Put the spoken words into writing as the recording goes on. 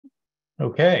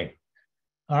Okay.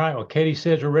 All right. Well, Katie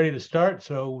says we're ready to start,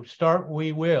 so start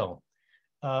we will.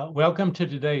 Welcome to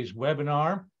today's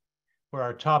webinar, where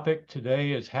our topic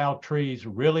today is how trees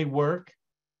really work.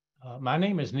 My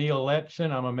name is Neil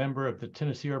Letson. I'm a member of the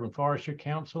Tennessee Urban Forestry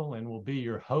Council and will be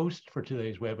your host for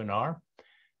today's webinar.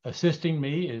 Assisting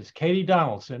me is Katie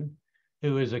Donaldson,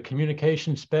 who is a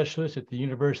communication specialist at the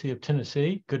University of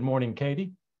Tennessee. Good morning,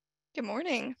 Katie. Good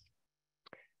morning.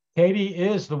 Katie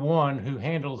is the one who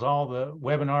handles all the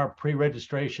webinar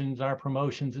pre-registrations, our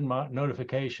promotions and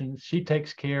notifications. She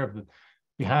takes care of the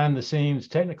behind the scenes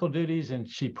technical duties, and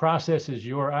she processes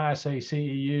your ISA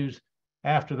CEUs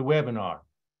after the webinar.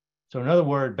 So in other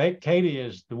words, Katie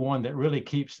is the one that really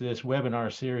keeps this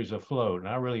webinar series afloat, and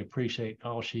I really appreciate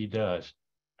all she does.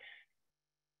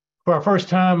 For our first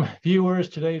time viewers,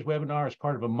 today's webinar is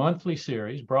part of a monthly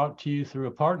series brought to you through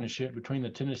a partnership between the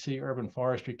Tennessee Urban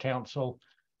Forestry Council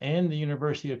and the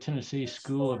University of Tennessee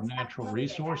School of Natural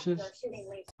Resources.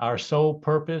 Our sole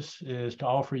purpose is to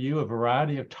offer you a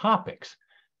variety of topics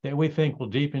that we think will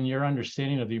deepen your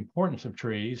understanding of the importance of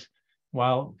trees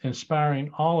while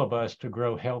inspiring all of us to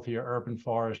grow healthier urban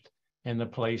forests in the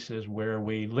places where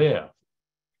we live.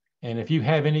 And if you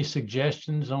have any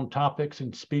suggestions on topics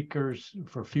and speakers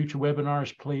for future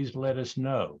webinars, please let us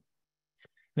know.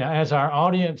 Now, as our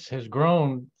audience has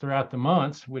grown throughout the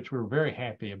months, which we're very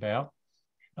happy about,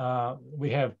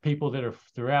 we have people that are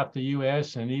throughout the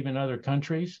U.S. and even other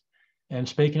countries. And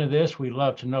speaking of this, we'd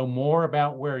love to know more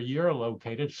about where you're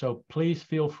located. So please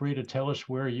feel free to tell us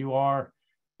where you are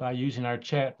by using our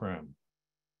chat room.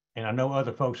 And I know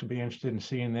other folks will be interested in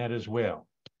seeing that as well.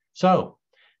 So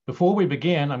before we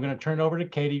begin, I'm going to turn it over to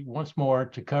Katie once more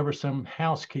to cover some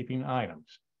housekeeping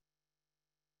items.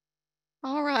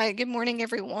 All right. Good morning,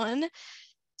 everyone.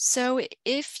 So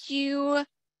if you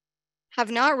have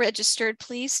not registered,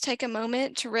 please take a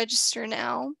moment to register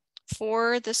now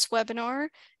for this webinar,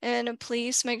 and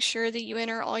please make sure that you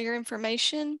enter all your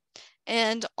information.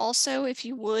 And also, if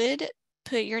you would,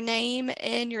 put your name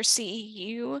and your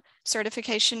CEU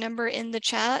certification number in the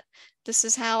chat. This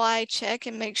is how I check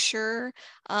and make sure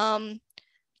I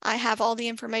have all the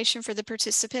information for the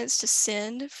participants to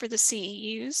send for the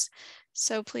CEUs.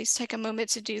 So please take a moment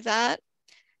to do that.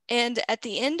 And at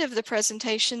the end of the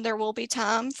presentation, there will be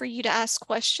time for you to ask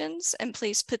questions, and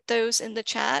please put those in the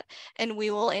chat and we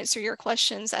will answer your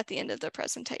questions at the end of the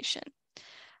presentation.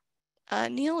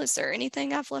 Neil, is there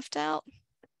anything I've left out?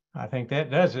 I think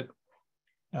that does it.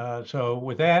 So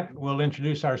with that, we'll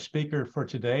introduce our speaker for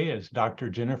today as Dr.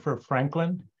 Jennifer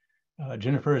Franklin.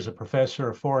 Jennifer is a professor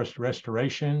of forest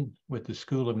restoration with the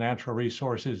School of Natural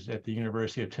Resources at the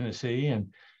University of Tennessee,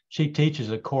 and she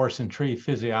teaches a course in tree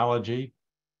physiology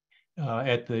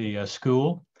at the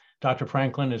school. Dr.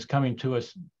 Franklin is coming to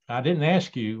us. I didn't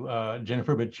ask you,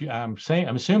 Jennifer, but I'm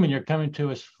assuming you're coming to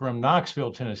us from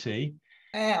Knoxville, Tennessee.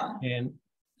 Yeah. And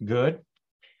good.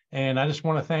 And I just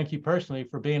want to thank you personally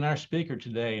for being our speaker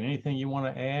today. And anything you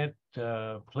want to add,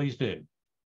 please do.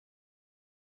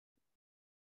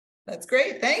 That's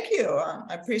great. Thank you.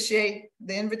 I appreciate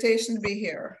the invitation to be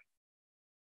here.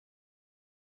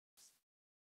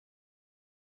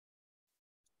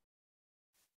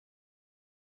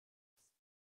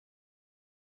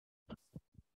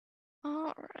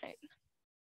 All right.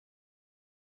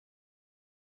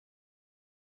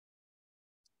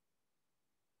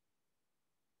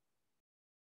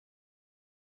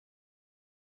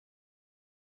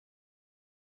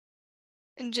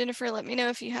 And Jennifer, let me know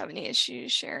if you have any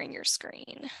issues sharing your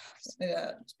screen.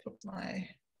 Yeah, just put my...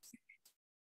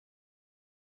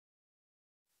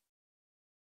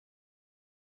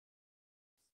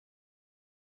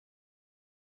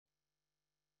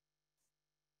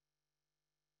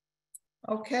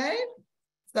 Okay,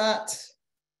 that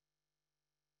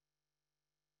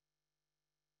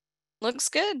looks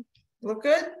good. Look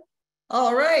good?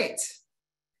 All right.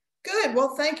 Good.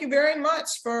 Well, thank you very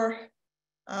much for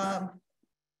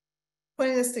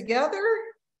putting this together,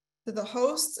 to the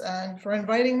hosts, and for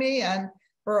inviting me, and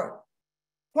for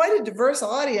quite a diverse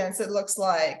audience, it looks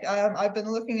like. I've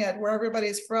been looking at where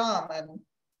everybody's from, and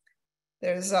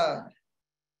there's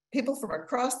people from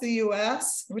across the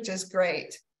US, which is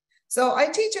great. So I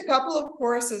teach a couple of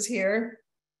courses here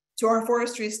to our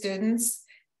forestry students.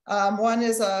 One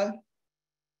is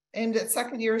aimed at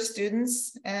second-year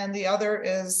students, and the other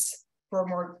is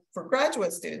for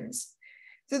graduate students.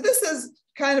 So this is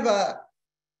kind of a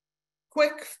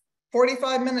quick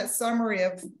 45-minute summary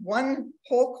of one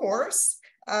whole course.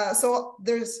 So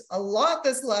there's a lot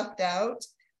that's left out,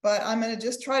 but I'm going to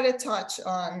just try to touch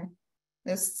on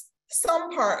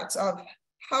some parts of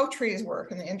how trees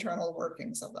work and the internal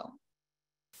workings of them.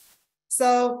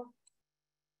 So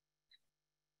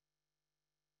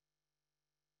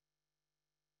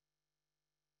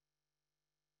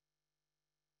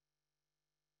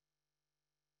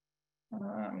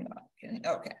I'm not kidding.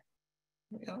 Okay,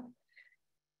 here we go.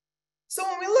 So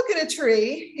when we look at a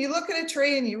tree, you look at a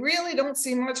tree and you really don't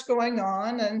see much going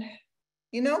on. And,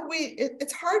 you know,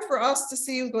 it's hard for us to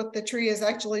see what the tree is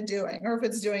actually doing or if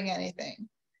it's doing anything.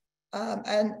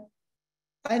 And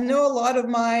I know a lot of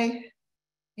my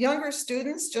younger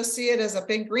students just see it as a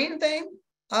big green thing.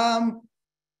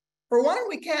 For one,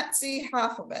 we can't see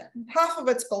half of it. Half of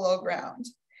it's below ground.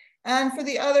 And for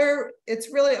the other,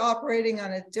 it's really operating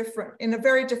on in a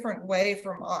very different way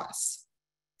from us.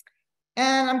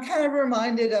 And I'm kind of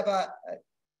reminded of an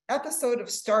episode of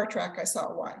Star Trek I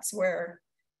saw once, where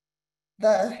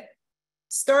the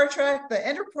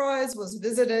Enterprise was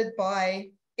visited by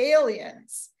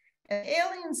aliens. And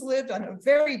aliens lived on a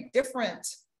very different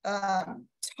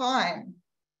time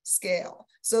scale,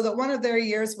 so that one of their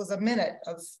years was a minute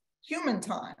of human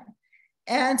time.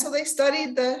 And so they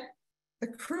studied the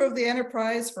crew of the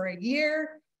Enterprise for a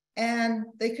year, and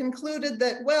they concluded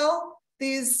that, well,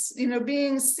 these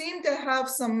beings seemed to have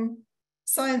some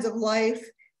signs of life.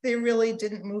 They really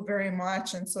didn't move very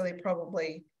much, and so they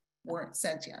probably weren't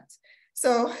sentient.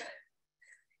 So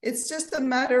it's just a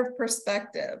matter of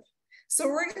perspective. So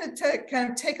we're going to kind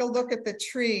of take a look at the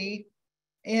tree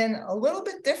in a little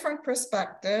bit different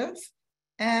perspective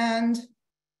and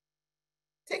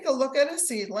take a look at a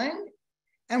seedling.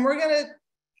 And we're going to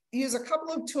use a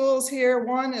couple of tools here.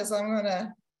 One is I'm going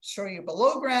to show you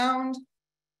below ground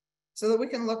so that we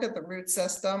can look at the root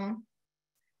system.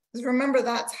 Because remember,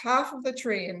 that's half of the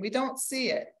tree and we don't see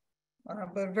it, but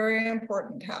a very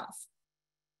important half.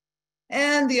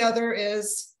 And the other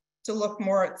is to look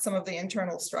more at some of the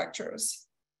internal structures.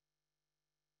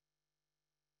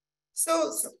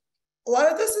 So a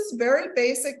lot of this is very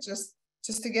basic, just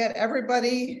to get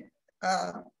everybody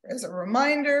as a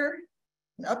reminder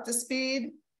and up to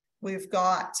speed. We've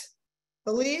got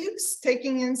the leaves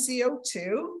taking in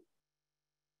CO2.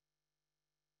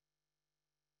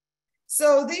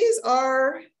 So these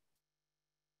are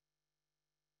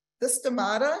the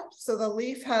stomata. So the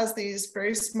leaf has these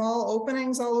very small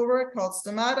openings all over it called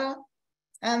stomata,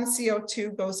 and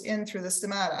CO2 goes in through the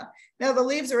stomata. Now the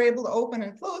leaves are able to open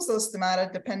and close those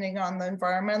stomata depending on the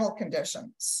environmental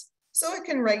conditions. So it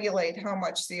can regulate how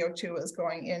much CO2 is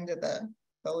going into the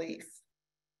leaf.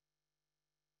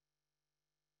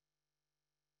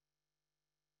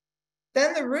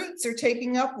 Then the roots are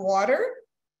taking up water.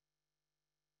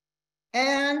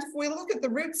 And if we look at the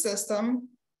root system,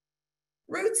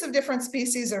 roots of different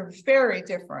species are very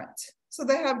different. So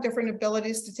they have different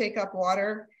abilities to take up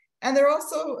water, and they're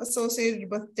also associated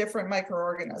with different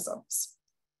microorganisms.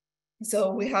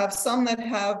 So we have some that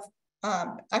have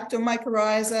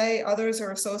ectomycorrhizae, others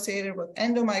are associated with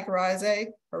endomycorrhizae,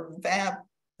 or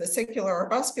vesicular or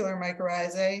vascular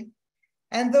mycorrhizae,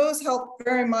 and those help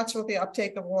very much with the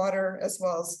uptake of water as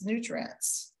well as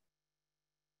nutrients.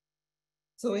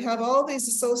 So we have all these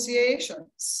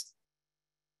associations.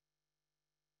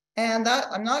 And that,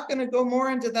 I'm not going to go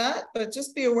more into that, but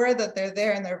just be aware that they're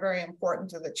there and they're very important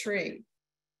to the tree.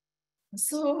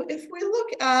 So if we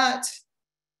look at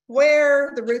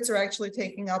where the roots are actually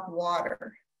taking up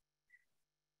water,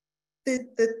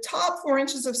 the top 4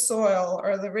 inches of soil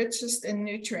are the richest in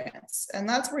nutrients, and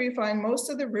that's where you find most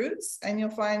of the roots, and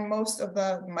you'll find most of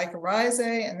the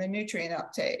mycorrhizae and the nutrient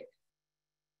uptake.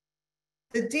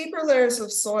 The deeper layers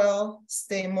of soil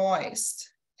stay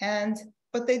moist,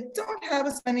 but they don't have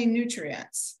as many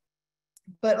nutrients.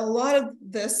 But a lot of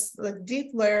this, the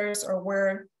deep layers are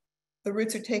where the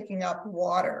roots are taking up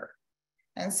water.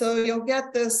 And so you'll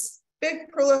get this big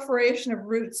proliferation of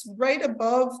roots right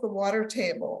above the water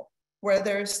table, where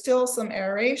there's still some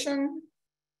aeration,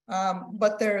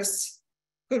 but there's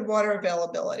good water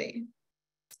availability.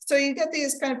 So you get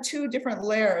these kind of 2 different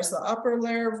layers, the upper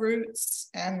layer of roots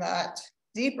and that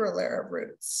deeper layer of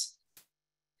roots.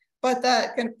 But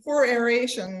that kind of poor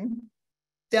aeration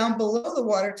down below the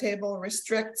water table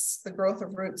restricts the growth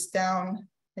of roots down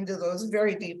into those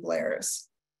very deep layers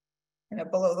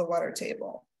below the water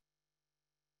table.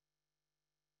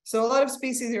 So a lot of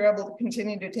species are able to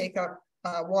continue to take up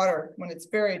water when it's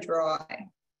very dry.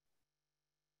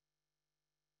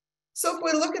 So if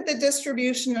we look at the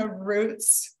distribution of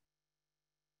roots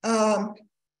around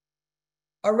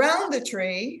the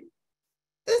tree,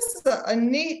 this is a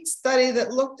neat study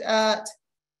that looked at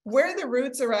where the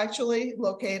roots are actually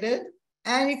located.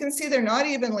 And you can see they're not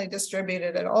evenly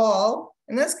distributed at all.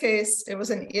 In this case, it was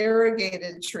an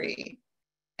irrigated tree.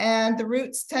 And the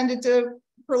roots tended to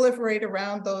proliferate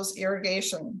around those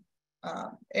irrigation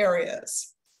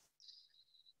areas.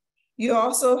 You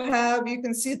also have, you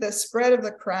can see the spread of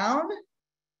the crown,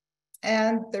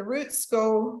 and the roots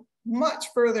go much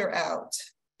further out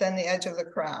than the edge of the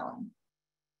crown.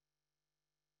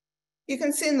 You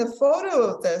can see in the photo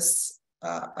of this,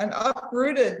 an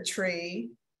uprooted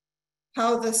tree,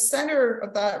 how the center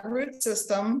of that root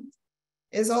system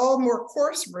is all more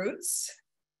coarse roots.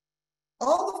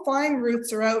 All the fine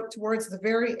roots are out towards the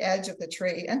very edge of the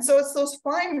tree. And so it's those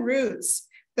fine roots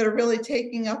that are really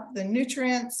taking up the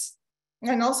nutrients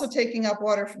and also taking up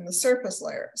water from the surface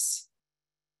layers.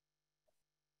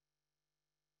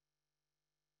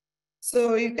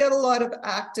 So you get a lot of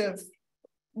active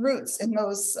roots in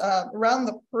those around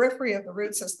the periphery of the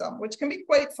root system, which can be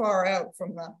quite far out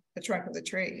from the trunk of the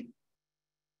tree.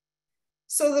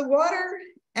 So the water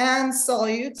and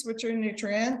solutes, which are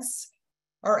nutrients,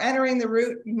 are entering the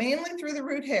root mainly through the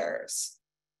root hairs.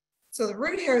 So the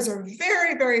root hairs are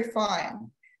very, very fine.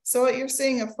 So what you're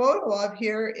seeing a photo of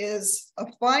here is a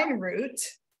fine root,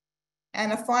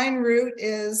 and a fine root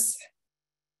is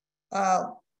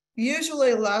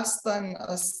usually less than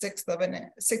a 16th of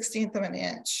an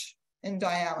inch in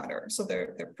diameter. So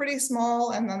they're pretty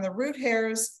small, and then the root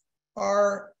hairs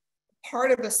are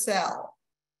part of a cell.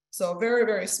 So very,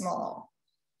 very small.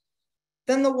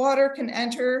 Then the water can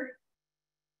enter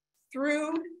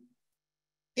through,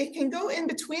 it can go in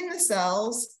between the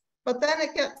cells, but then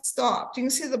it gets stopped. You can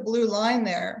see the blue line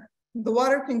there. The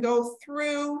water can go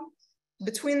through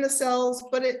between the cells,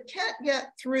 but it can't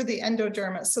get through the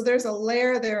endodermis. So there's a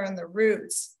layer there in the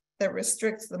roots that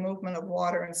restricts the movement of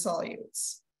water and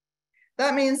solutes.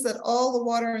 That means that all the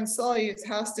water and solutes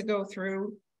has to go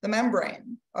through the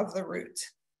membrane of the root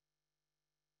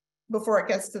before it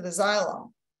gets to the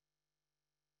xylem.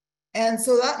 And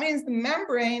so that means the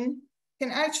membrane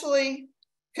can actually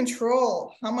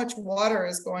control how much water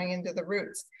is going into the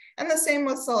roots. And the same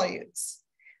with solutes.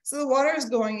 So the water is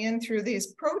going in through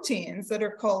these proteins that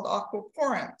are called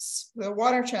aquaporins, the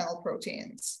water channel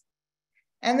proteins.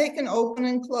 And they can open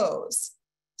and close.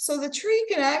 So the tree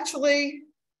can actually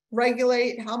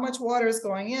regulate how much water is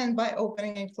going in by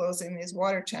opening and closing these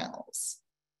water channels.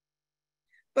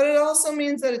 But it also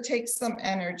means that it takes some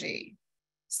energy.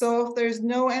 So if there's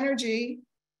no energy,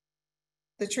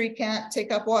 the tree can't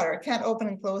take up water. It can't open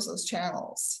and close those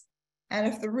channels. And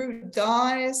if the root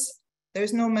dies,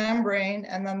 there's no membrane,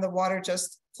 and then the water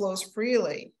just flows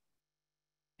freely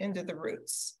into the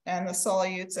roots, and the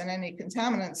solutes and any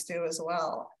contaminants do as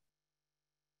well.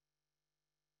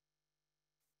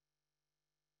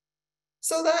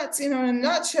 So that's, in a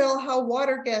nutshell, how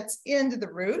water gets into the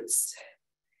roots.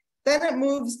 Then it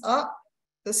moves up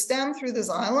the stem through the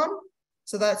xylem.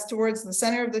 So that's towards the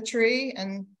center of the tree,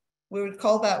 and we would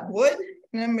call that wood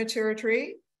in a mature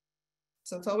tree.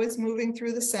 So it's always moving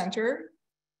through the center.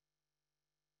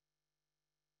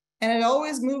 And it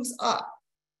always moves up.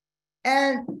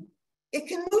 And it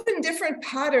can move in different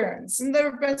patterns. And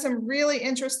there have been some really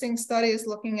interesting studies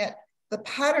looking at the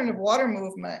pattern of water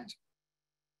movement.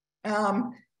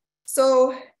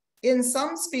 So in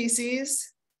some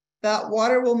species, that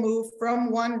water will move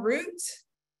from one root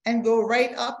and go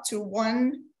right up to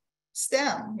one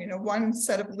stem, one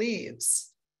set of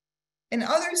leaves. In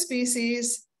other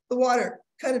species, the water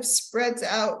kind of spreads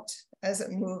out as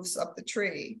it moves up the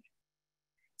tree.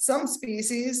 Some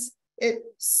species, it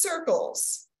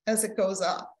circles as it goes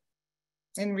up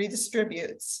and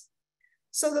redistributes.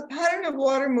 So the pattern of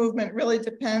water movement really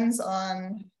depends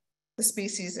on the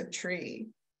species of tree.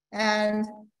 And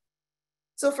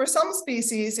so for some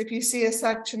species, if you see a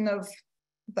section of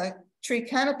the tree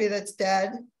canopy that's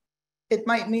dead, it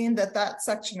might mean that that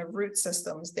section of root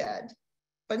system is dead,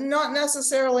 but not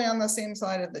necessarily on the same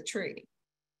side of the tree.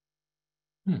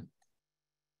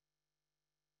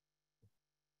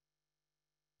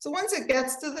 So once it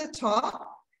gets to the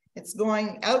top, it's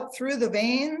going out through the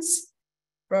veins,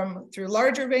 through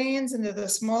larger veins into the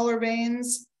smaller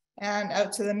veins, and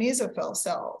out to the mesophyll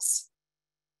cells,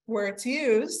 where it's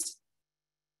used.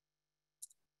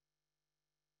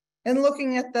 And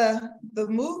looking at the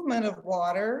movement of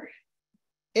water,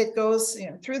 it goes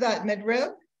through that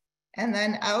midrib and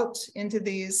then out into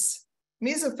these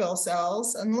mesophyll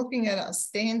cells. And looking at a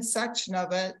stained section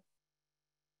of it,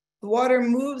 the water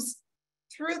moves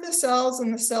through the cells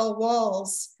and the cell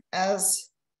walls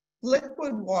as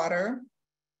liquid water.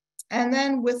 And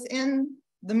then within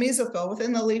the mesophyll,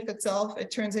 within the leaf itself, it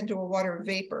turns into a water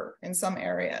vapor in some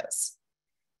areas.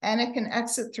 And it can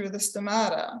exit through the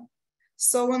stomata.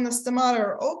 So when the stomata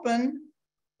are open,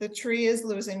 the tree is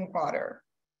losing water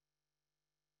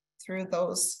through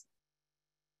those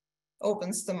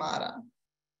open stomata.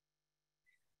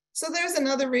 So there's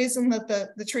another reason that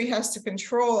the tree has to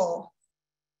control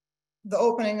the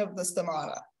opening of the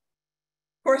stomata.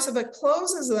 Of course, if it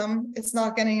closes them, it's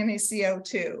not getting any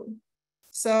CO2.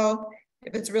 So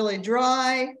if it's really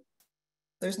dry,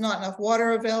 there's not enough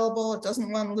water available, it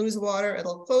doesn't want to lose water,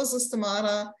 it'll close the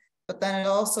stomata, but then it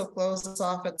also closes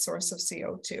off its source of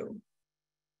CO2.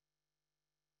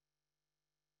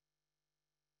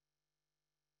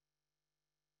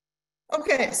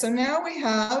 Okay, so now we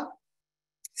have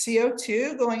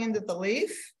CO2 going into the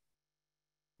leaf,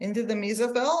 into the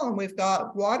mesophyll, and we've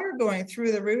got water going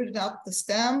through the root and up the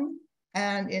stem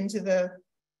and into the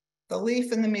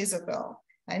leaf and the mesophyll.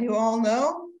 And you all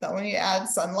know that when you add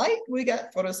sunlight, we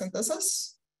get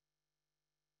photosynthesis.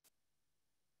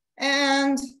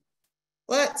 And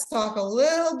let's talk a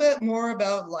little bit more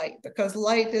about light, because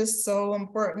light is so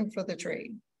important for the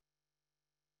tree.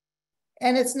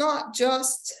 And it's not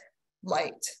just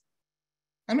light.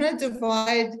 I'm going to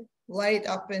divide light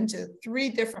up into 3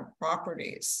 different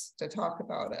properties to talk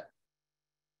about it.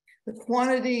 The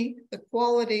quantity, the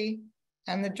quality,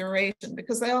 and the duration,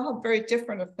 because they all have very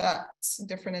different effects,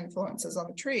 different influences on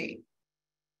the tree.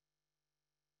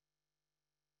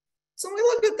 So when we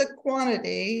look at the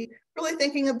quantity, really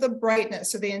thinking of the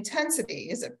brightness or the intensity.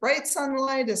 Is it bright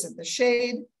sunlight? Is it the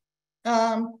shade?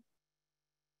 And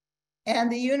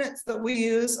the units that we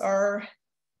use are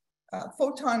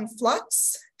photon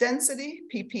flux density,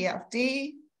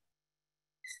 ppfd.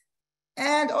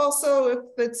 And also if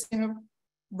it's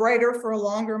brighter for a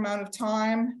longer amount of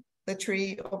time, the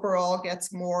tree overall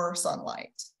gets more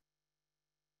sunlight.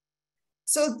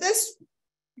 So this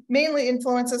mainly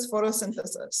influences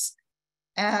photosynthesis.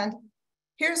 And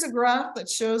here's a graph that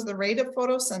shows the rate of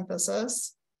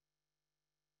photosynthesis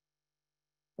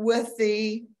with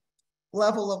the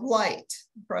level of light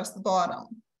across the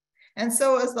bottom. And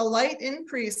so as the light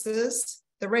increases,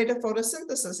 the rate of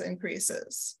photosynthesis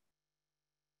increases.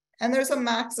 And there's a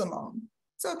maximum.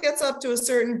 So it gets up to a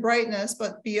certain brightness,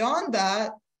 but beyond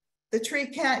that, the tree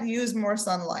can't use more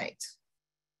sunlight.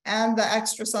 And the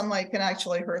extra sunlight can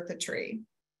actually hurt the tree.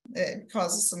 It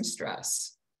causes some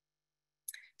stress.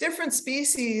 Different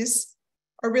species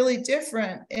are really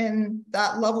different in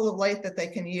that level of light that they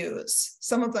can use.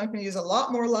 Some of them can use a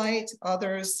lot more light,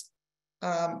 others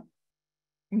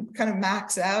kind of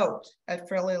max out at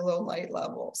fairly low light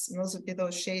levels. And those would be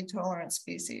those shade tolerant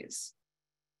species.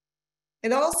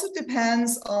 It also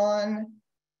depends on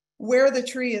where the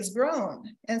tree is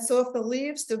grown. And so if the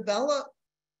leaves develop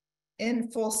in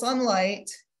full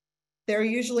sunlight, they're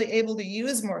usually able to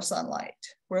use more sunlight,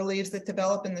 where leaves that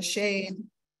develop in the shade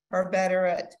are better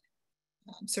at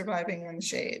surviving in the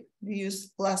shade. They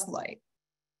use less light.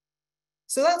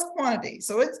 So that's quantity.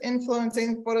 So it's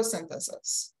influencing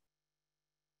photosynthesis.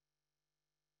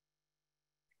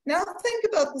 Now think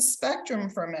about the spectrum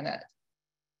for a minute.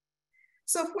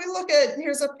 So if we look at,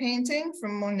 here's a painting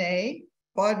from Monet,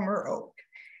 Bodmer Oak.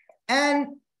 And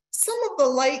some of the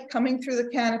light coming through the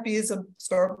canopy is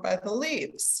absorbed by the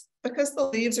leaves because the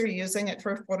leaves are using it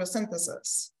for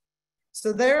photosynthesis.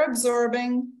 So they're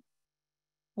absorbing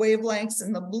wavelengths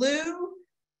in the blue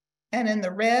and in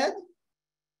the red.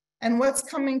 And what's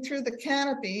coming through the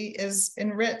canopy is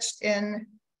enriched in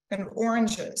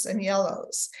oranges and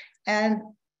yellows. And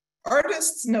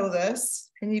artists know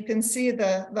this, and you can see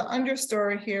the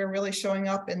understory here really showing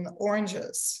up in the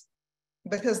oranges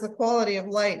because the quality of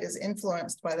light is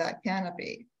influenced by that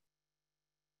canopy.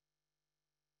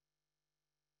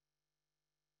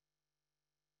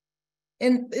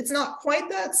 And it's not quite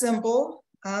that simple.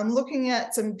 Looking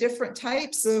at some different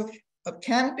types of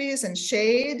canopies and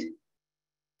shade.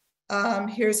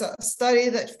 Here's a study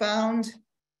that found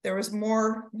there was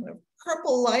more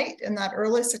purple light in that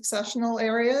early successional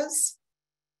areas.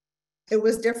 It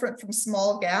was different from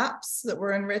small gaps that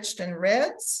were enriched in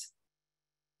reds.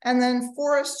 And then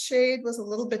forest shade was a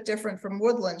little bit different from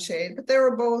woodland shade, but they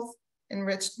were both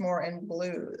enriched more in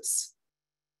blues.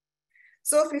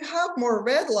 So if you have more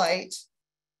red light,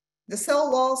 the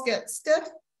cell walls get stiff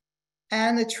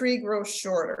and the tree grows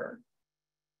shorter.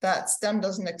 That stem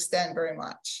doesn't extend very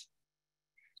much.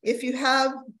 If you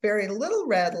have very little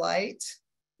red light,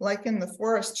 like in the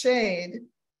forest shade,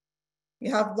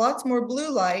 you have lots more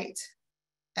blue light,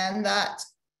 and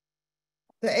this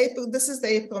is the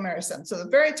apical meristem. So the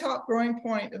very top growing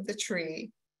point of the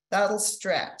tree, that'll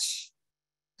stretch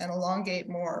and elongate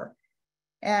more.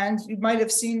 And you might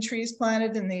have seen trees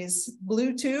planted in these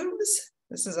blue tubes.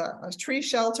 This is a tree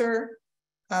shelter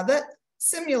that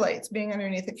simulates being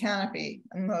underneath a canopy,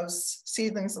 and those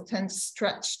seedlings will tend to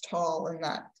stretch tall in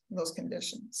those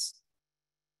conditions.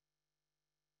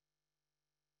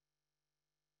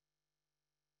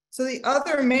 So the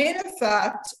other main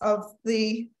effect of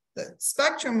the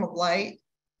spectrum of light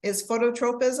is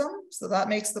phototropism. So that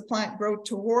makes the plant grow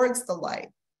towards the light.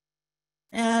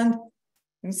 And you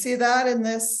can see that in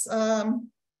this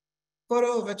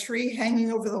photo of a tree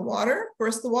hanging over the water. Of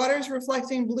course, the water is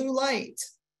reflecting blue light.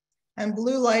 And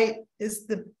blue light is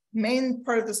the main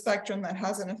part of the spectrum that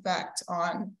has an effect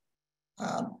on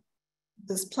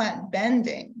this plant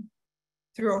bending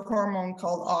through a hormone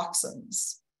called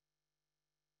auxins.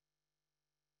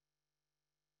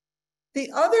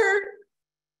 The other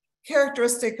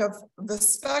characteristic of the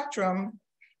spectrum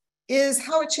is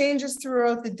how it changes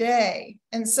throughout the day.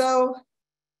 And so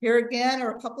here again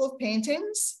are a couple of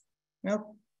paintings. You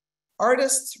know,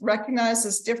 artists recognize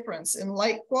this difference in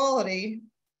light quality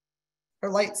or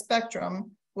light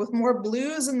spectrum, with more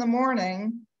blues in the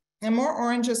morning and more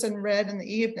oranges and red in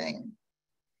the evening.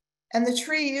 And the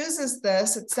tree uses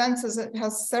this, it senses, it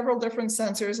has several different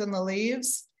sensors in the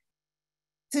leaves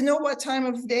to know what time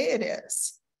of day it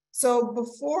is. So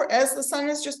before, as the sun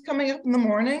is just coming up in the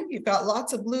morning, you've got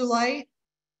lots of blue light.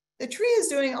 The tree is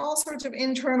doing all sorts of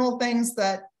internal things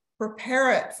that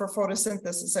prepare it for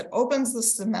photosynthesis. It opens the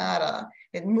stomata,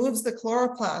 it moves the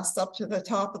chloroplasts up to the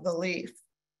top of the leaf,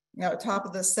 top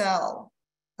of the cell.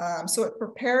 So it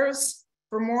prepares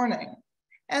for morning.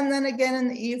 And then again in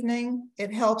the evening,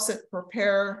 it helps it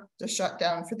prepare to shut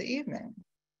down for the evening.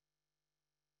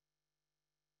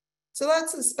 So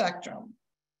that's the spectrum.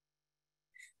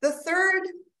 The third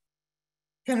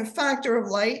kind of factor of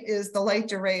light is the light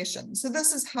duration. So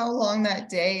this is how long that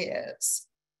day is.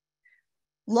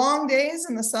 Long days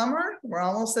in the summer, we're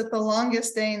almost at the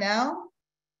longest day now.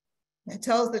 It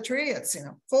tells the tree it's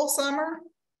full summer.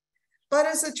 But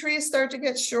as the trees start to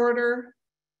get shorter,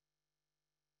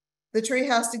 the tree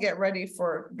has to get ready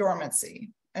for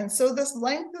dormancy. And so this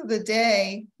length of the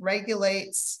day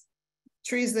regulates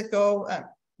trees that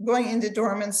going into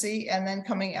dormancy and then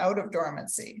coming out of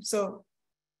dormancy. So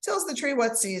it tells the tree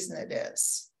what season it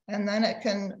is, and then it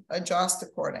can adjust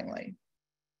accordingly.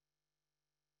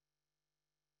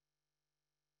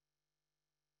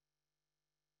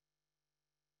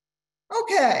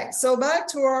 Okay, so back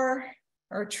to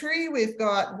our tree, we've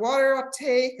got water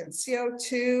uptake and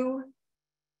CO2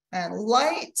 and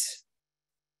light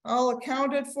all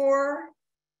accounted for.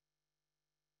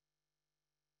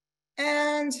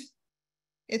 And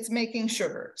it's making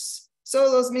sugars. So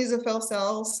those mesophyll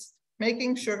cells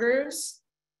making sugars,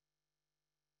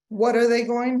 where are they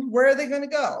going to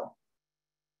go?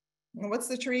 And what's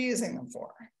the tree using them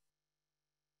for?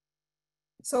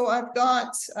 So I've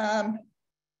got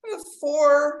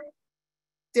 4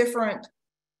 different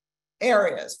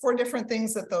areas, 4 different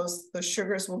things that those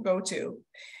sugars will go to.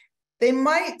 They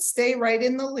might stay right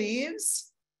in the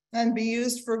leaves and be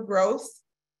used for growth.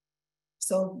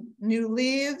 So new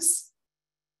leaves.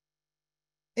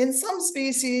 In some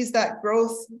species, that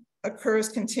growth occurs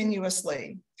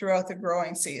continuously throughout the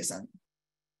growing season.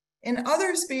 In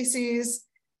other species,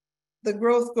 the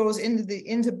growth goes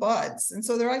into buds. And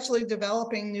so they're actually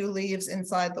developing new leaves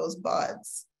inside those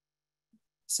buds.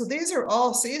 So these are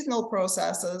all seasonal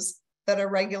processes that are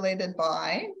regulated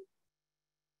by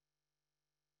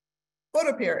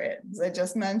photoperiod, as I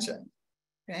just mentioned.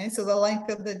 Okay, so the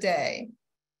length of the day.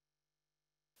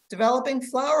 Developing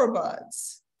flower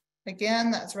buds. Again,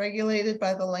 that's regulated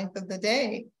by the length of the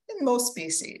day in most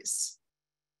species.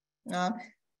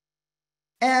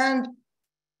 And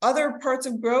other parts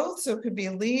of growth, so it could be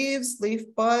leaves, leaf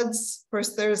buds. Of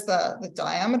course, there's the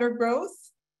diameter growth.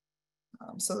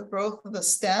 So the growth of the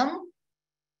stem.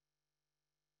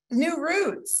 New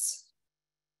roots.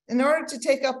 In order to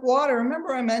take up water,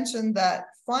 remember I mentioned that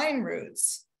fine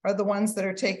roots are the ones that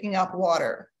are taking up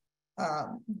water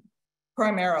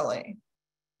primarily.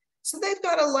 So they've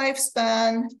got a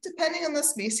lifespan, depending on the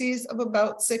species, of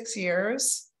about 6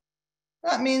 years.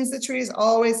 That means the tree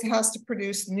always has to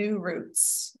produce new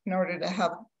roots in order to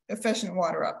have efficient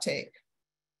water uptake.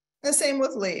 The same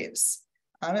with leaves.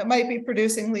 It might be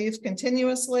producing leaves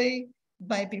continuously, it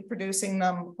might be producing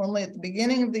them only at the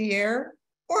beginning of the year,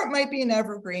 or it might be an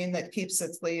evergreen that keeps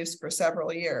its leaves for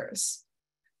several years.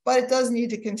 But it does need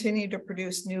to continue to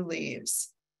produce new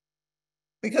leaves,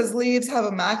 because leaves have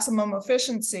a maximum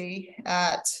efficiency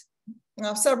at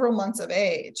several months of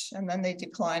age, and then they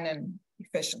decline in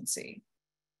efficiency.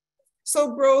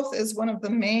 So growth is one of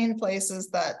the main places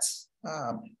that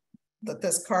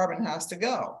this carbon has to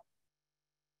go.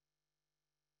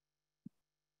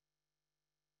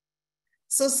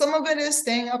 So some of it is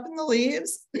staying up in the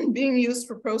leaves, being used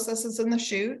for processes in the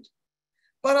shoot,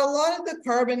 but a lot of the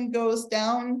carbon goes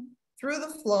down through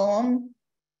the phloem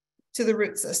to the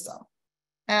root system.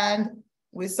 And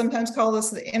we sometimes call this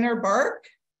the inner bark.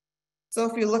 So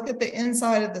if you look at the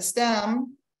inside of the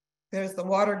stem, there's the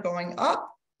water going up,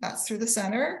 that's through the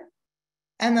center.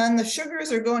 And then the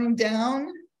sugars are going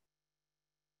down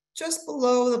just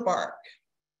below the bark.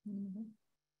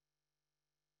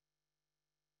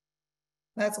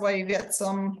 That's why you get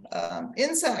some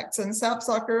insects and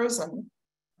sapsuckers and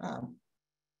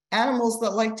animals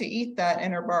that like to eat that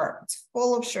inner bark. It's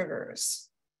full of sugars.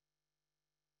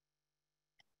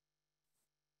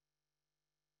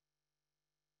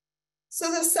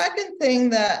 So the second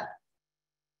thing that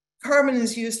carbon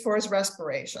is used for is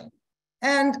respiration.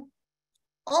 And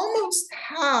almost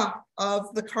half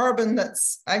of the carbon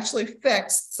that's actually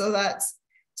fixed, so that's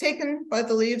taken by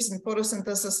the leaves in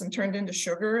photosynthesis and turned into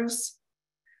sugars,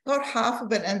 about half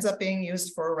of it ends up being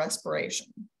used for respiration.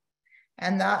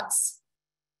 And that's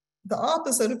the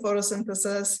opposite of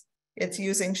photosynthesis. It's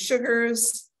using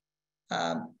sugars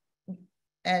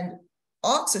and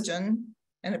oxygen,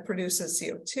 and it produces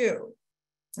CO2.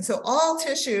 And so all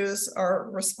tissues are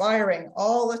respiring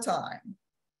all the time.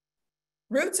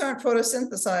 Roots aren't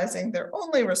photosynthesizing, they're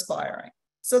only respiring.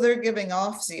 So they're giving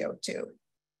off CO2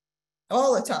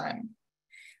 all the time.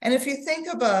 And if you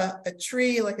think of a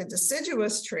tree, like a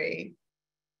deciduous tree,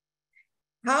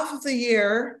 half of the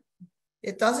year,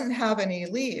 it doesn't have any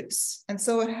leaves. And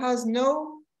so it has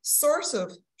no source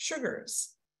of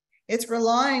sugars. It's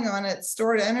relying on its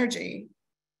stored energy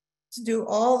to do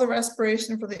all the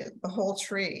respiration for the whole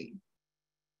tree.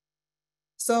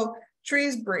 So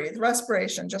trees breathe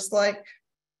respiration, just like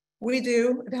we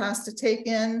do. It has to take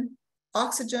in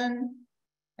oxygen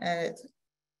and it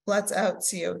lets out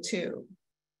CO2.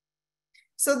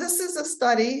 So this is a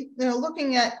study,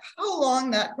 looking at how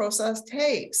long that process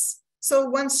takes. So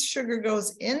once sugar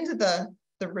goes into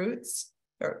the roots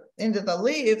or into the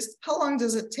leaves, how long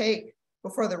does it take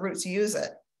before the roots use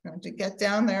it, to get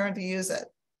down there and to use it?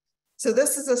 So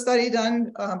this is a study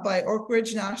done by Oak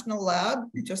Ridge National Lab,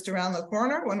 just around the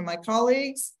corner, one of my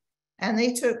colleagues, and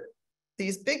they took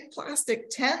these big plastic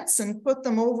tents and put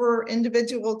them over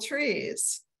individual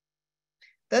trees.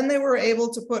 Then they were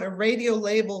able to put a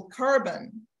radio-labeled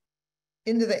carbon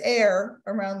into the air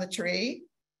around the tree.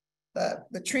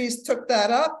 The trees took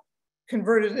that up,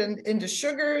 converted it into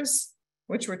sugars,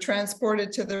 which were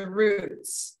transported to the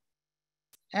roots.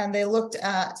 And they looked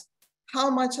at how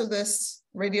much of this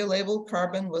radio-labeled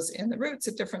carbon was in the roots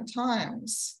at different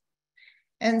times.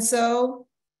 And so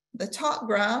the top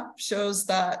graph shows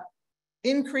that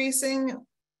increasing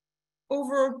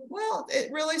over, well,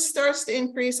 it really starts to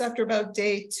increase after about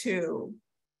day 2.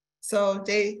 So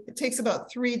it takes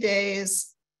about 3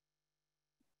 days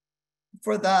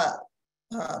for the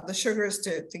sugars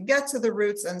to get to the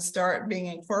roots and start being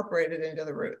incorporated into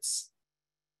the roots.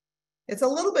 It's a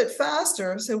little bit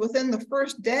faster. So within the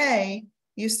first day,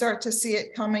 you start to see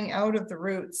it coming out of the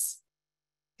roots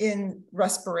in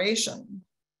respiration.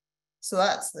 So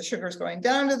that's the sugars going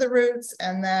down to the roots,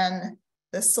 and then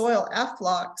the soil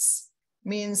efflux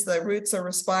means the roots are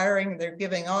respiring, they're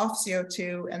giving off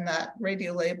CO2, and that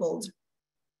radio-labeled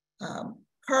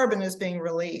carbon is being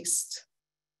released.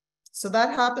 So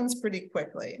that happens pretty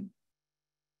quickly.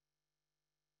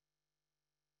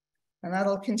 And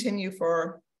that'll continue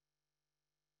for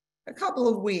a couple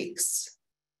of weeks.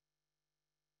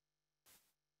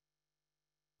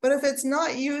 But if it's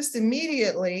not used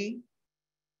immediately,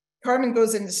 carbon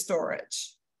goes into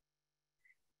storage.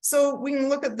 So we can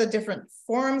look at the different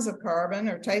forms of carbon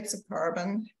or types of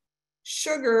carbon.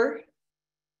 Sugar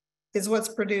is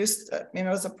what's produced,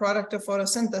 as a product of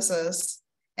photosynthesis,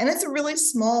 and it's a really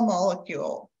small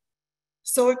molecule.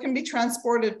 So it can be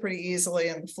transported pretty easily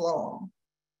in the phloem.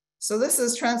 So this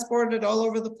is transported all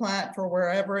over the plant for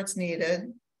wherever it's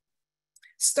needed.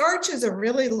 Starch is a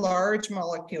really large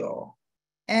molecule,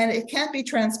 and it can't be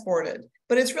transported,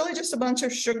 but it's really just a bunch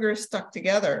of sugar stuck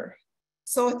together.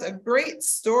 So it's a great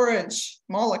storage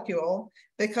molecule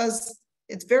because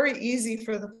it's very easy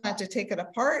for the plant to take it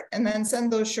apart and then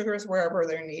send those sugars wherever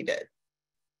they're needed.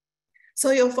 So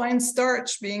you'll find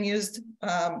starch being used,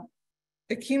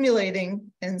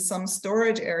 accumulating in some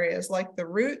storage areas like the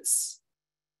roots.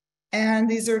 And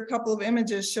these are a couple of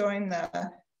images showing the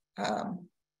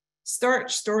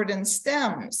starch stored in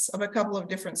stems of a couple of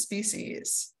different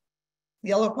species.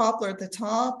 Yellow poplar at the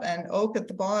top and oak at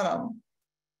the bottom.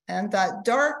 And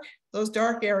those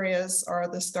dark areas are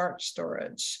the starch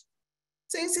storage.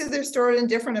 So you can see they're stored in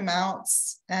different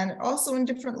amounts and also in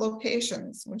different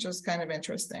locations, which is kind of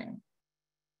interesting.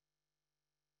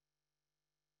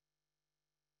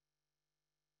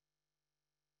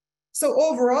 So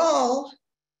overall,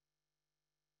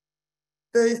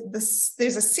 there's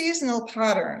a seasonal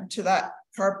pattern to that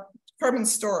carbon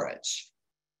storage.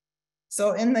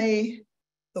 So in the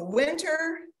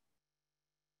winter,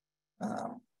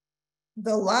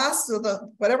 the last of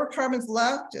whatever carbon's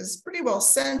left is pretty well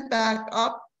sent back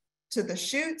up to the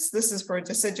shoots. This is for a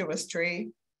deciduous tree.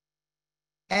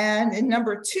 And in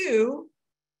number 2,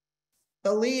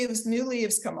 the leaves, new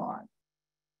leaves come on.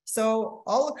 So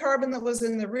all the carbon that was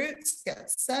in the roots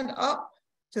gets sent up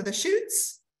to the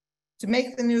shoots to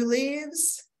make the new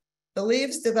leaves. The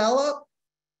leaves develop.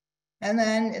 And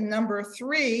then in number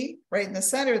 3, right in the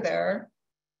center there,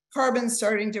 carbon's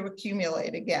starting to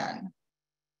accumulate again.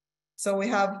 So we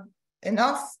have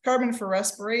enough carbon for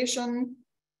respiration,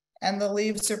 and the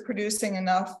leaves are producing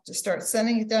enough to start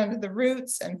sending it down to the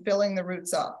roots and filling the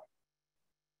roots up.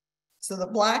 So the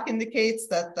black indicates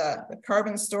that the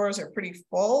carbon stores are pretty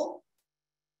full.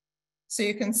 So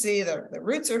you can see the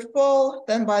roots are full.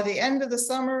 Then by the end of the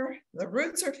summer, the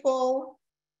roots are full,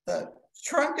 the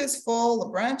trunk is full, the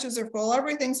branches are full,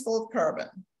 everything's full of carbon.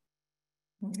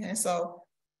 Okay, so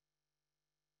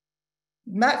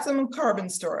maximum carbon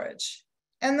storage.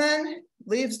 And then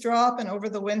leaves drop, and over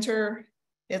the winter,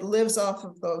 it lives off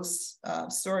of those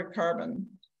stored carbon,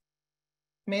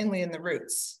 mainly in the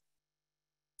roots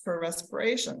for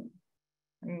respiration,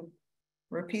 and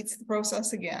repeats the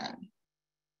process again.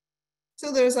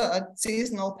 So there's a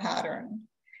seasonal pattern.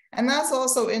 And that's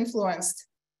also influenced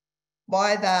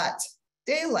by that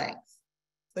day length.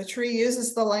 The tree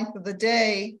uses the length of the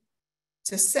day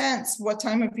to sense what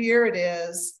time of year it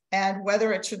is and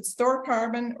whether it should store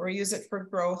carbon or use it for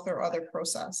growth or other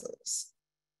processes.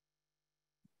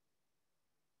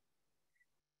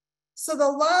 So the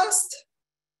last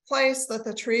place that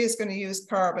the tree is going to use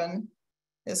carbon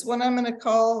is what I'm going to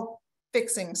call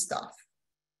fixing stuff.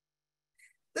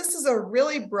 This is a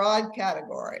really broad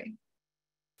category.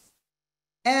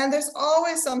 And there's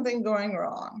always something going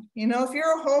wrong. You know, if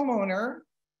you're a homeowner,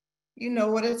 you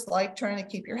know what it's like trying to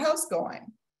keep your house going,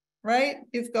 right?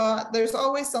 There's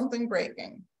always something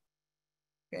breaking.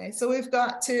 Okay, so we've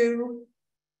got to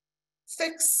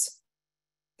fix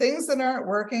things that aren't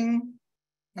working.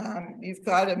 You've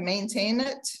got to maintain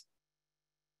it.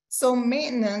 So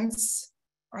maintenance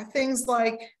are things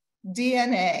like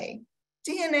DNA.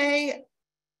 DNA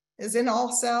is in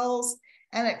all cells,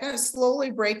 and it kind of slowly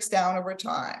breaks down over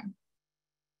time.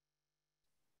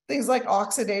 Things like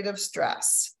oxidative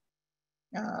stress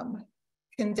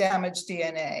can damage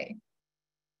DNA.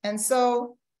 And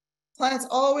so plants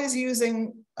always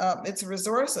using its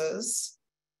resources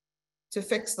to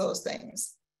fix those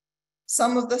things.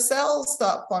 Some of the cells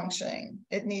stop functioning.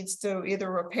 It needs to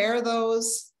either repair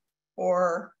those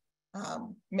or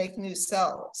make new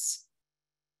cells.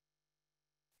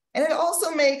 And it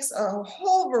also makes a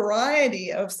whole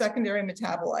variety of secondary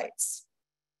metabolites.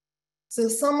 So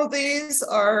some of these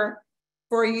are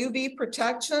for UV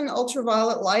protection.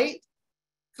 Ultraviolet light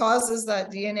causes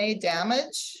that DNA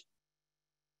damage.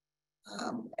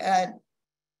 And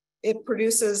it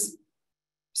produces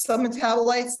some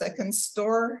metabolites that can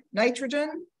store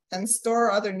nitrogen and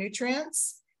store other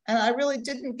nutrients. And I really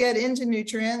didn't get into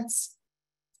nutrients,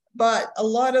 but a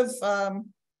lot of,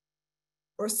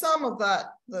 or some of that,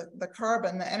 the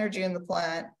carbon, the energy in the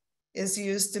plant is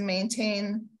used to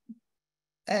maintain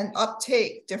and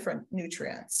uptake different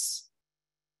nutrients.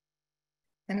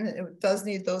 And it does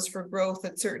need those for growth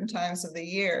at certain times of the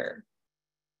year.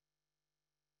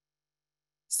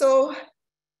 So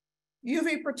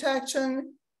UV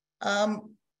protection,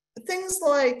 things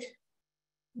like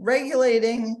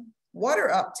regulating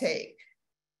water uptake.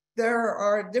 There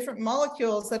are different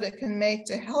molecules that it can make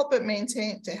to help it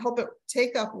maintain, to help it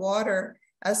take up water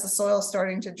as the soil is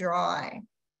starting to dry.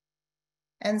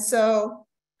 And so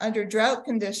under drought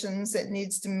conditions, it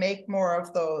needs to make more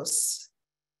of those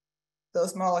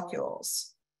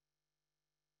molecules.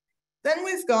 Then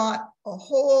we've got a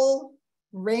whole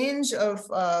range of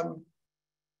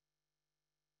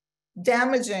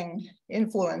damaging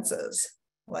influences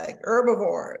like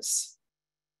herbivores.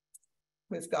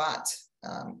 We've got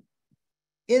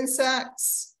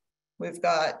insects, we've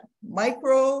got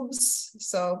microbes,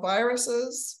 so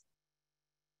viruses.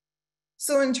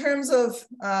 So in terms of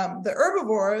the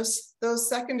herbivores, those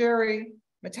secondary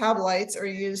metabolites are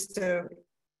used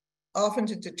often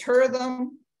to deter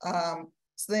them,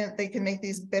 so that they can make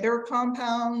these bitter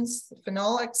compounds,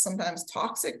 phenolics, sometimes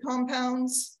toxic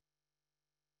compounds.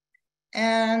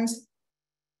 And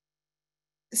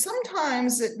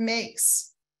sometimes it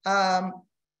makes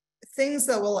things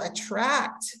that will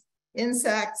attract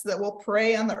insects that will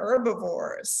prey on the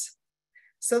herbivores.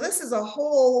 So this is a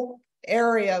whole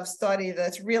area of study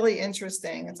that's really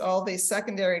interesting. It's all these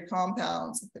secondary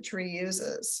compounds that the tree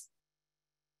uses.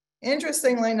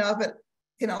 Interestingly enough, it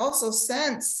can also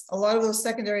sense a lot of those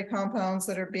secondary compounds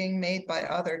that are being made by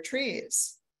other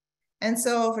trees. And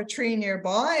so if a tree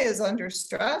nearby is under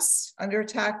stress, under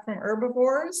attack from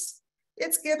herbivores,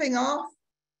 it's giving off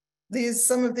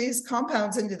some of these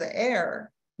compounds into the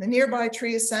air. The nearby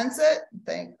trees sense it and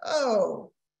think,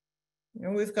 oh, You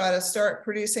know, we've got to start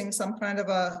producing some kind of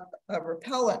a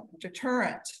repellent,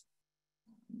 deterrent.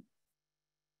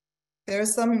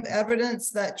 There's some evidence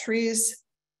that trees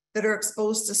that are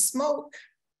exposed to smoke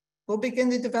will begin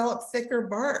to develop thicker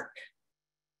bark.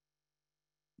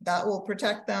 That will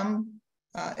protect them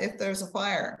if there's a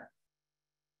fire.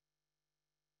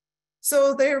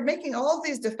 So they're making all of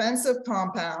these defensive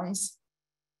compounds.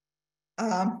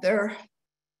 If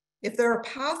there are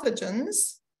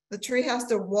pathogens, the tree has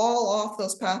to wall off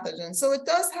those pathogens. So it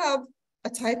does have a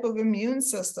type of immune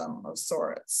system of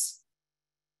sorts.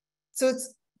 So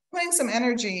it's putting some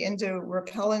energy into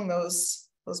repelling those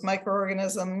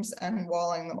microorganisms and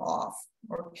walling them off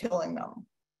or killing them.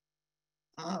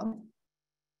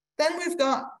 Then we've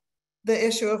got the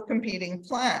issue of competing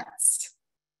plants.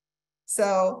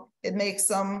 So it makes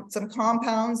some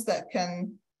compounds that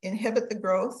can inhibit the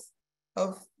growth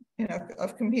of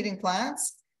competing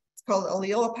plants. It's called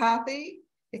allelopathy.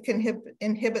 It can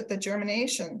inhibit the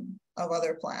germination of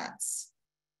other plants.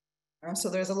 So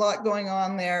there's a lot going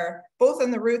on there, both in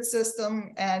the root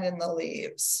system and in the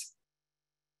leaves.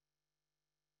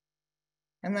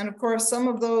 And then, of course, some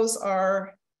of those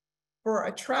are for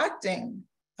attracting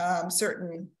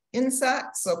certain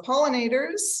insects, so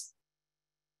pollinators.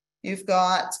 You've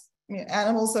got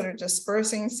animals that are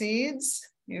dispersing seeds.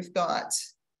 You've got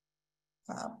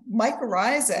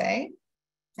mycorrhizae,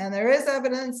 and there is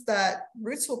evidence that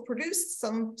roots will produce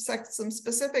some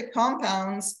specific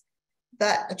compounds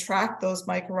that attract those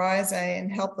mycorrhizae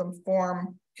and help them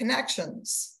form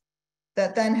connections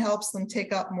that then helps them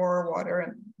take up more water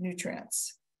and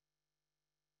nutrients.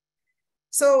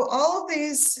 So all of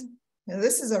these,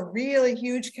 this is a really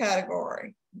huge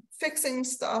category. Fixing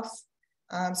stuff,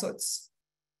 so it's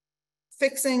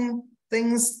fixing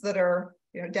things that are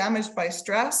damaged by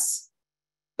stress,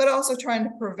 but also trying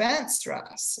to prevent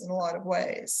stress in a lot of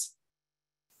ways.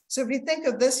 So if you think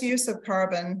of this use of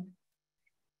carbon,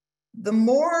 the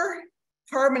more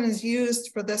carbon is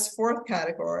used for this fourth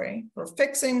category, for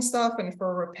fixing stuff and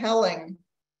for repelling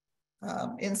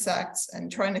insects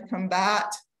and trying to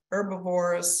combat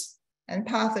herbivores and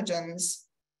pathogens,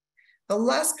 the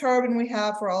less carbon we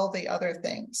have for all the other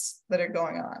things that are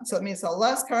going on. So it means the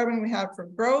less carbon we have for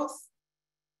growth,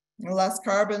 the less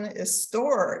carbon is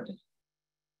stored.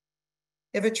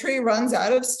 If a tree runs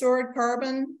out of stored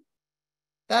carbon,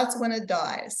 that's when it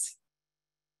dies.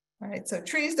 All right, so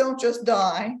trees don't just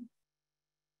die.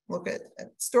 Look at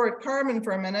stored carbon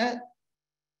for a minute.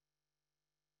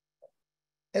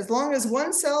 As long as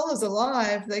one cell is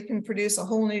alive, they can produce a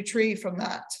whole new tree from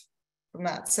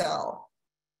that cell.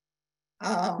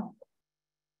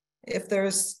 If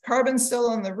there's carbon still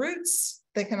on the roots,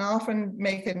 they can often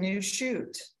make a new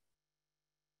shoot.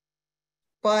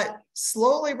 But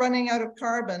slowly running out of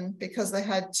carbon because they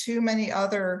had too many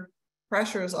other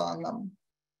pressures on them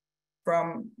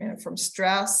from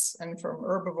stress and from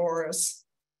herbivores,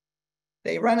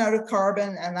 they run out of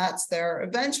carbon, and that's their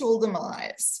eventual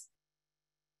demise.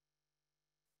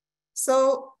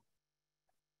 So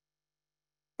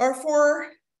our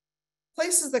four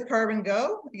places that carbon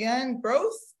go, again,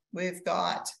 growth, we've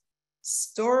got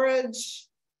storage,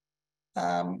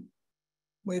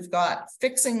 we've got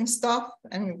fixing stuff,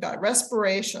 and we've got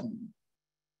respiration.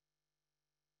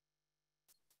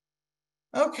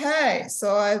 Okay,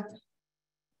 so I've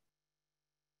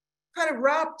kind of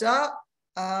wrapped up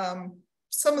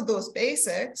some of those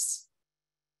basics.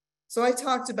 So I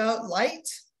talked about light,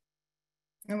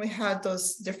 and we had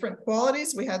those different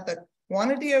qualities. We had the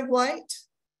quantity of light,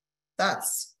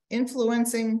 that's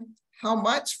influencing how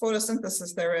much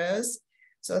photosynthesis there is.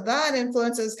 So that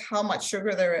influences how much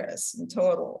sugar there is in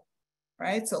total,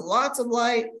 right? So lots of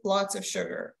light, lots of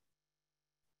sugar.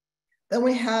 Then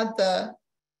we had the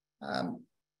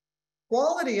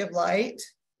quality of light,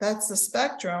 that's the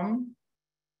spectrum.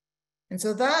 And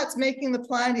so that's making the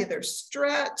plant either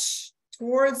stretch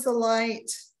towards the light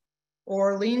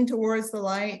or lean towards the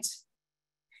light.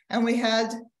 And we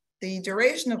had the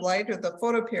duration of light, or the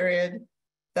photoperiod,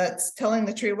 that's telling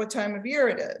the tree what time of year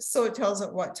it is. So it tells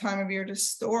it what time of year to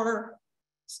store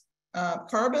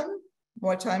carbon,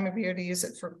 what time of year to use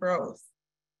it for growth.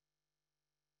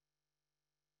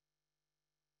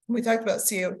 We talked about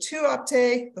CO2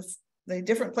 uptake, the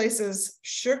different places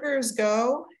sugars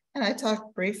go, and I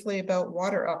talked briefly about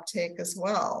water uptake as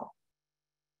well.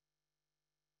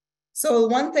 So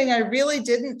one thing I really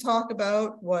didn't talk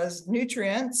about was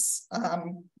nutrients.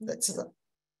 That's a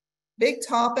big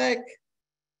topic.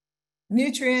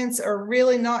 Nutrients are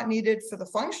really not needed for the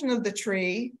function of the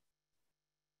tree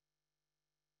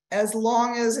as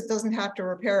long as it doesn't have to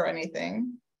repair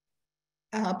anything,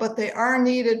 but they are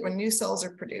needed when new cells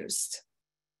are produced.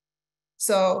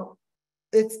 So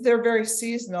they're very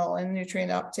seasonal in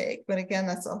nutrient uptake, but again,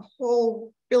 that's a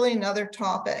whole really another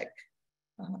topic.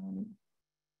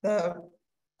 The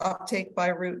uptake by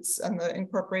roots and the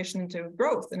incorporation into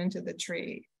growth and into the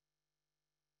tree.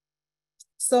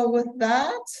 So with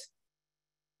that,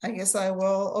 I guess I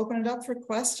will open it up for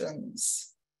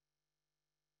questions.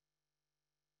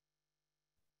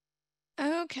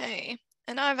 Okay,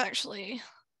 and I've actually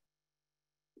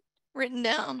written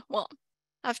down, well,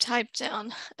 I've typed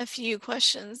down a few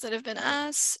questions that have been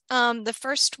asked. The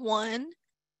first one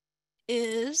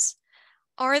is,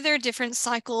 are there different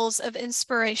cycles of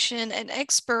inspiration and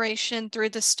expiration through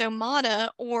the stomata,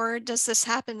 or does this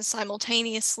happen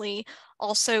simultaneously?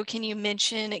 Also, can you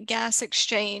mention gas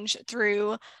exchange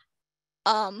through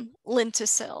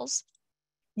lenticels?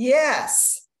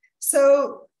 Yes.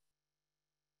 So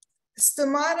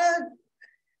stomata,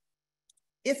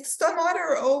 if stomata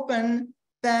are open,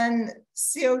 then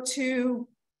CO2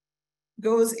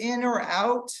 goes in or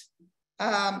out,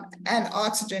 and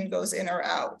oxygen goes in or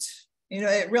out. You know,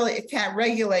 it can't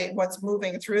regulate what's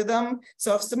moving through them.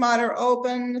 So if stomata are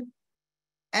open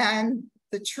and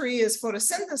the tree is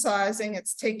photosynthesizing,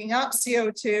 it's taking up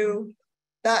CO2,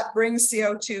 that brings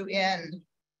CO2 in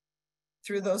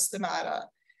through those stomata.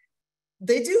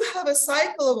 They do have a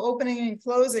cycle of opening and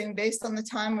closing based on the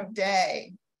time of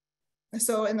day.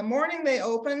 So in the morning they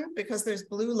open because there's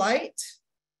blue light,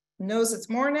 knows it's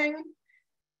morning.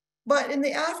 But in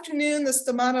the afternoon, the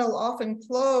stomata will often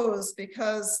close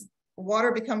because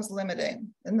water becomes limiting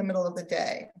in the middle of the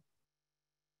day.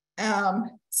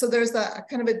 So there's that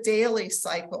kind of a daily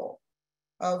cycle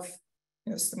of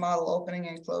stomatal opening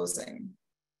and closing.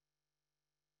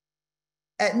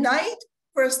 At night,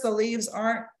 first, the leaves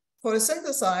aren't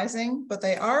photosynthesizing, but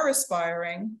they are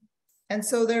respiring. And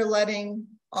so they're letting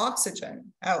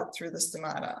oxygen out through the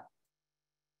stomata.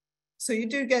 So you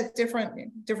do get different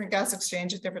gas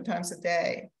exchange at different times of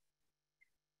day.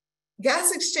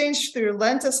 Gas exchange through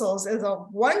lenticels is a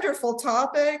wonderful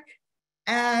topic,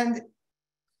 and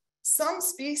some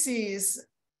species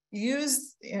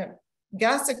use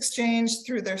gas exchange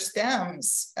through their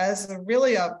stems as a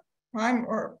prime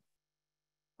or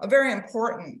a very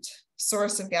important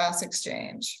source of gas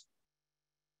exchange.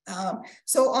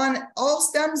 So on all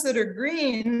stems that are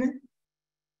green,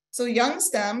 so young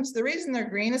stems, the reason they're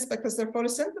green is because they're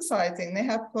photosynthesizing. They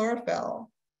have chlorophyll.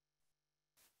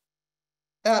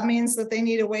 That means that they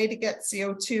need a way to get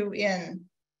CO2 in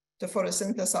to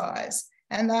photosynthesize.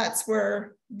 And that's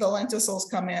where the lenticels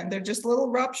come in. They're just little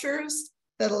ruptures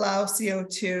that allow CO2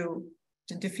 to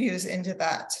diffuse into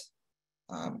that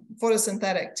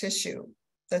photosynthetic tissue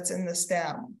that's in the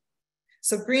stem.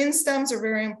 So green stems are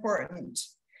very important.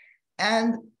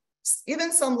 And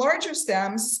even some larger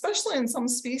stems, especially in some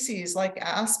species like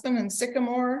aspen and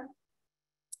sycamore,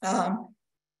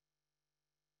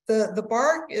 the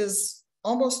bark is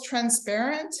almost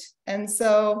transparent. And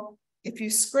so if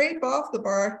you scrape off the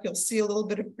bark, you'll see a little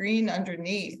bit of green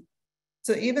underneath.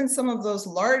 So even some of those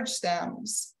large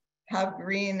stems have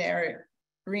green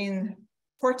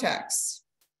cortex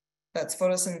that's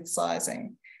photosynthesizing.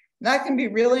 And that can be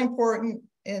really important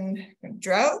in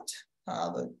drought.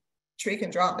 The tree can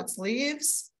drop its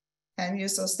leaves and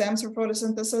use those stems for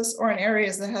photosynthesis, or in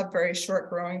areas that have very short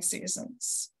growing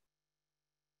seasons.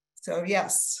 So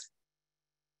yes,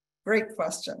 great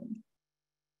question.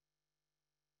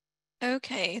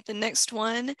 Okay, the next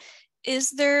one.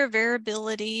 Is there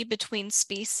variability between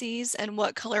species and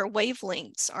what color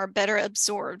wavelengths are better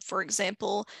absorbed? For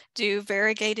example, do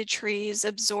variegated trees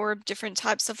absorb different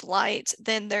types of light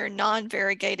than their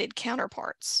non-variegated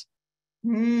counterparts?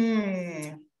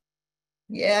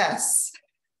 Yes.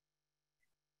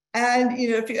 And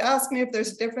if you ask me if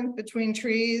there's a difference between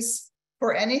trees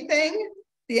for anything,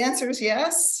 the answer is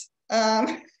yes.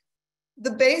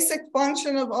 The basic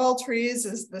function of all trees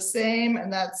is the same,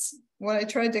 and that's what I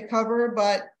tried to cover.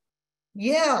 But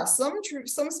yeah, some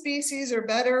species are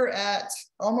better at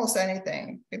almost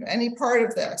anything, any part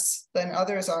of this, than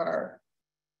others are.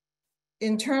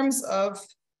 In terms of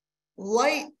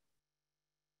light,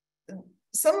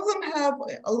 some of them have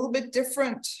a little bit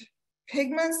different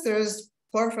pigments. There's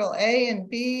chlorophyll A and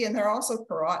B, and they're also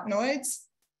carotenoids.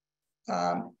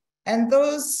 And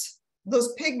those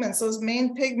pigments, those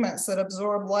main pigments that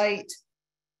absorb light,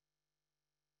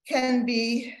 can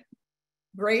be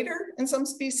greater in some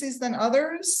species than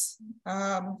others,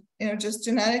 just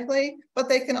genetically, but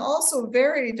they can also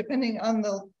vary depending on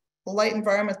the light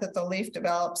environment that the leaf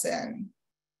develops in.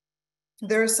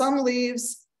 There are some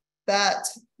leaves that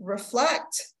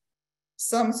reflect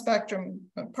some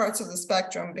parts of the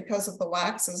spectrum because of the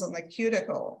waxes on the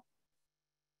cuticle.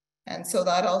 And so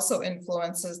that also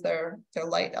influences their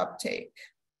light uptake.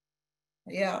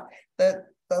 Yeah, the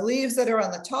leaves that are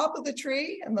on the top of the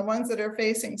tree and the ones that are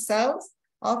facing south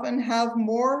often have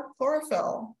more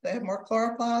chlorophyll. They have more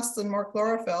chloroplasts and more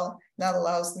chlorophyll. That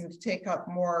allows them to take up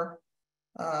more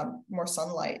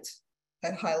sunlight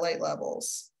at high light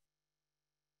levels.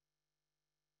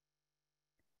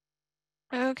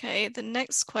 Okay, the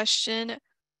next question.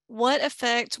 What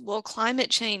effect will climate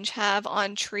change have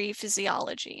on tree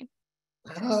physiology?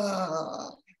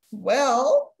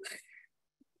 Well,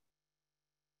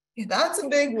 that's a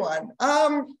big one.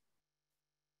 I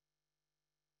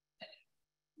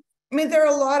mean, there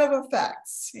are a lot of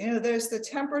effects. You know, there's the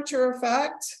temperature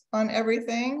effect on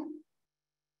everything.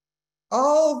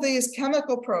 All of these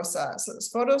chemical processes,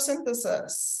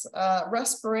 photosynthesis,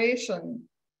 respiration,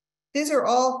 these are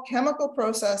all chemical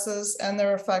processes, and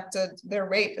their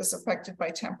rate is affected by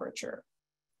temperature.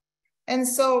 And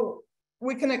so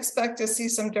we can expect to see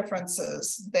some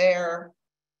differences there.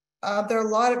 There are a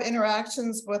lot of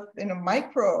interactions with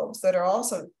microbes that are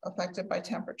also affected by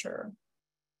temperature.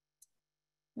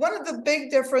 One of the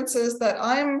big differences that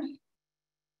I'm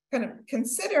kind of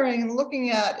considering and looking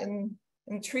at in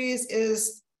trees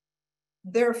is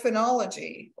their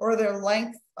phenology, or their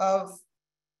length of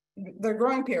their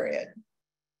growing period.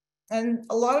 And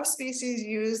a lot of species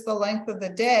use the length of the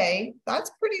day.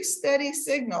 That's pretty steady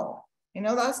signal. You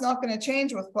know, that's not going to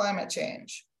change with climate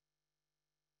change.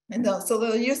 And so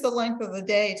they'll use the length of the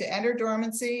day to enter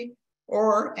dormancy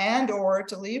or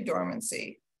to leave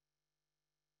dormancy.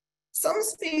 Some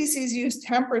species use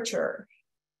temperature.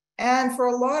 And for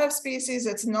a lot of species,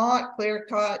 it's not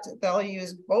clear-cut. They'll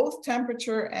use both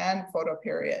temperature and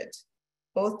photoperiod,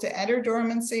 both to enter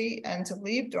dormancy and to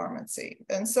leave dormancy.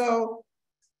 And so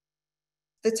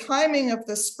the timing of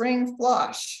the spring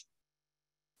flush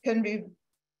can be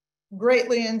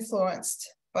greatly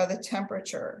influenced by the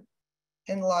temperature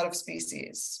in a lot of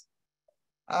species.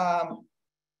 I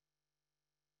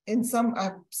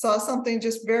saw something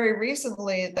just very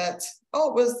recently that,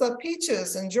 it was the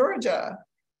peaches in Georgia.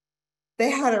 They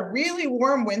had a really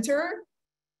warm winter,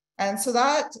 and so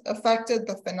that affected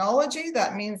the phenology.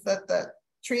 That means that the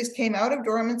trees came out of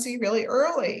dormancy really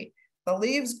early. The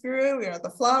leaves grew, the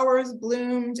flowers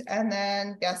bloomed, and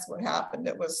then guess what happened?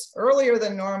 It was earlier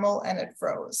than normal and it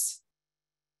froze.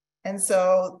 And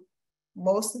so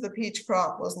most of the peach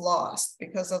crop was lost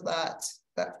because of that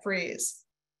freeze.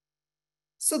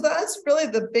 So that's really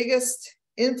the biggest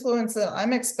influence that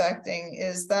I'm expecting,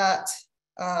 is that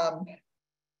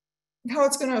how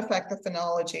it's going to affect the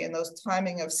phenology and those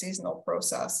timing of seasonal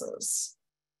processes.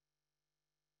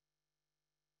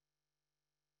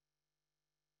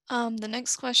 The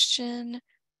next question,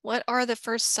 what are the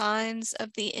first signs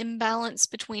of the imbalance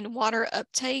between water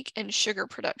uptake and sugar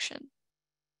production?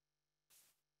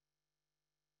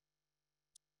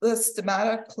 The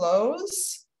stomata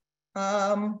close.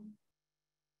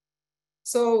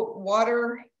 So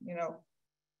water,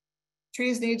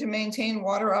 trees need to maintain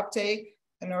water uptake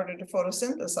in order to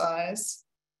photosynthesize.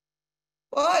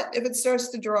 But if it starts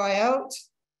to dry out,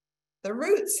 the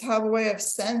roots have a way of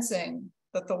sensing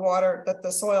that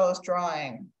the soil is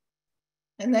drying.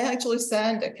 And they actually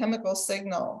send a chemical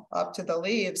signal up to the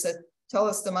leaves that tell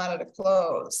the stomata to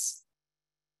close.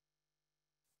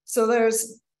 So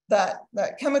there's that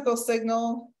chemical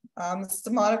signal. The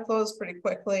stomata close pretty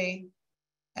quickly.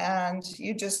 And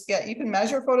you can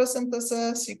measure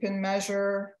photosynthesis, you can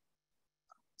measure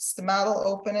stomatal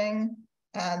opening,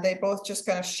 and they both just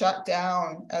kind of shut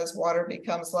down as water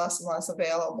becomes less and less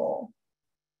available.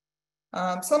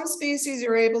 Some species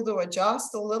are able to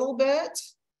adjust a little bit.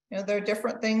 There are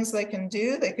different things they can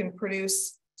do. They can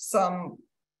produce some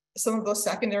of those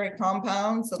secondary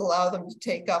compounds that allow them to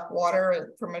take up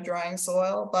water from a drying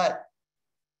soil, but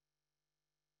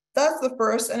that's the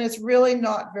first, and it's really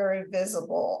not very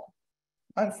visible,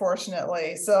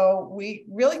 unfortunately. So we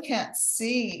really can't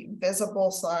see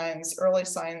visible signs, early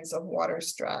signs of water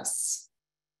stress.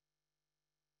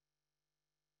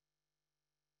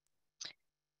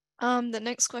 The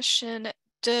next question,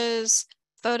 does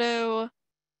phototropism,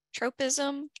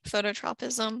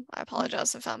 I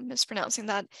apologize if I'm mispronouncing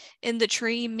that, in the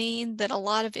tree mean that a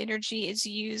lot of energy is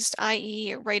used,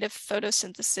 i.e. rate of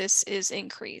photosynthesis is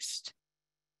increased?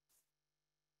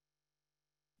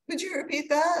 Could you repeat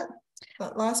that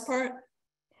last part?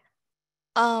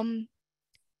 The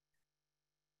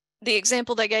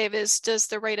example they gave is, does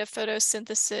the rate of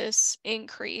photosynthesis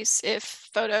increase if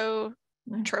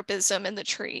phototropism in the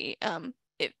tree,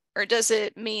 or does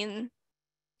it mean,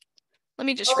 let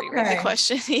me just reread the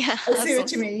question. Yeah. I see what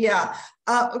you mean. Yeah.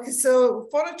 Okay. So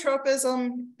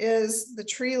phototropism is the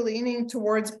tree leaning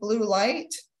towards blue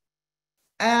light.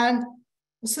 And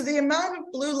so the amount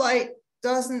of blue light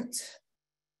doesn't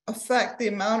affect the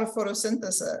amount of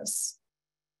photosynthesis.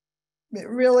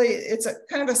 It's a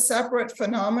kind of a separate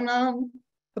phenomenon.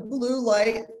 The blue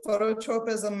light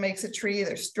phototropism makes a tree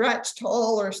either stretch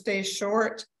tall or stay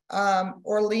short,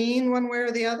 or lean one way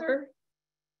or the other.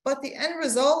 But the end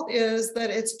result is that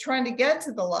it's trying to get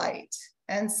to the light.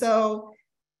 And so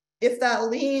if that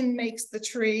lean makes the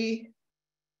tree,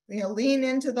 lean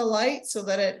into the light so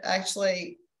that it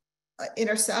actually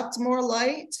intercepts more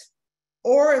light,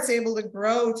 or it's able to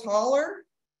grow taller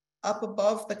up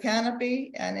above the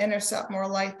canopy and intercept more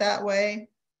light that way,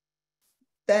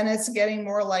 then it's getting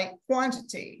more light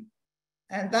quantity.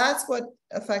 And that's what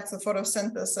affects the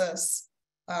photosynthesis,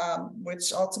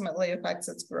 which ultimately affects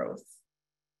its growth.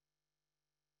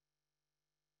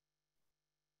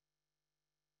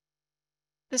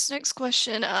 This next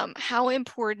question, how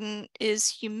important is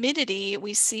humidity?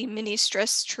 We see many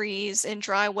stress trees in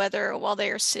dry weather while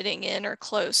they are sitting in or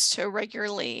close to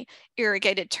regularly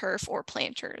irrigated turf or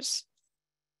planters.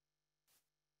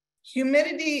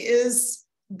 Humidity is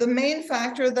the main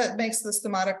factor that makes the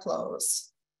stomata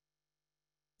close.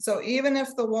 So even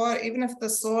if the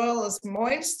soil is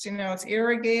moist, it's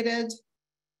irrigated,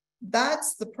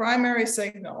 that's the primary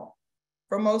signal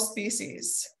for most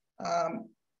species.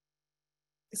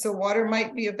 So water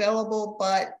might be available,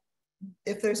 but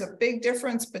if there's a big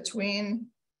difference between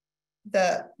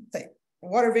the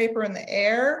water vapor in the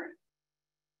air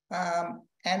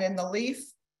and in the leaf,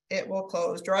 it will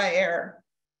close. Dry air,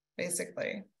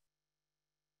 basically.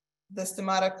 The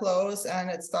stomata close and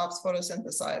it stops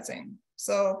photosynthesizing.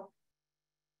 So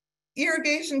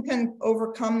irrigation can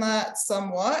overcome that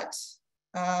somewhat.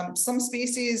 Some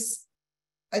species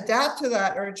adapt to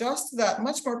that or adjust to that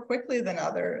much more quickly than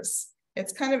others.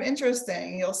 It's kind of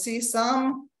interesting. You'll see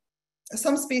some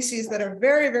species that are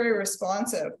very, very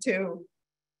responsive to,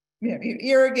 you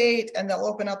irrigate and they'll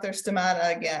open up their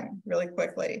stomata again really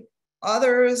quickly.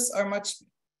 Others are much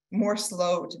more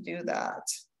slow to do that.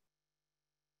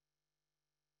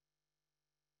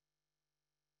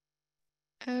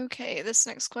 Okay, this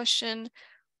next question,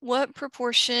 what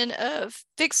proportion of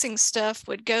fixing stuff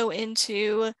would go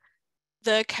into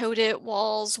the coated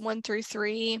walls 1 through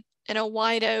 3 in a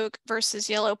white oak versus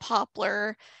yellow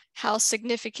poplar? How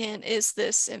significant is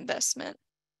this investment?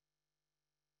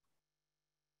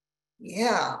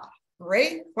 Yeah,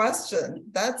 great question.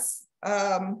 That's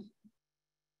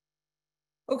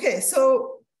okay.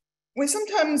 So we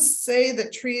sometimes say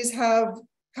that trees have a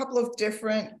couple of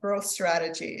different growth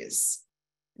strategies.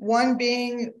 One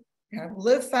being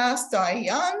live fast, die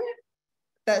young.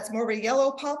 That's more of a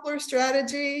yellow poplar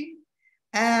strategy.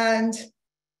 And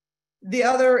the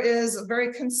other is a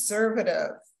very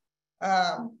conservative,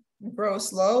 grow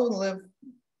slow and live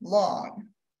long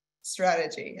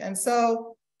strategy. And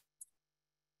so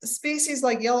species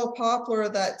like yellow poplar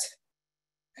that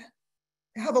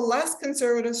have a less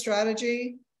conservative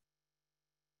strategy,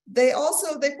 they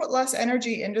put less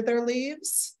energy into their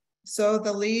leaves. So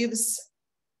the leaves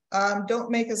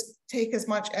don't take as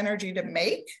much energy to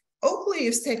make. Oak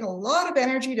leaves take a lot of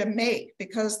energy to make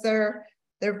because they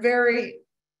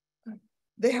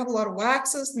have a lot of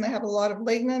waxes and they have a lot of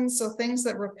lignins, so things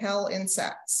that repel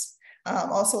insects.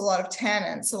 Also a lot of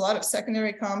tannins, a lot of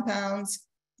secondary compounds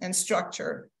and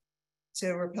structure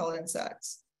to repel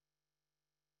insects.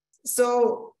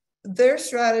 So their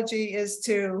strategy is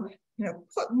to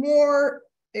put more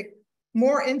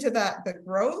into the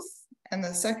growth and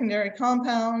the secondary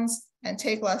compounds and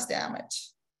take less damage.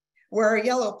 Where a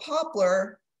yellow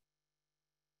poplar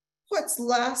puts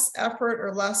less effort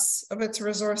or less of its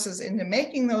resources into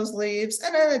making those leaves,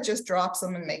 and then it just drops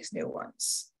them and makes new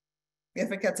ones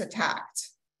if it gets attacked,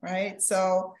 right?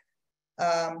 So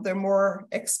they're more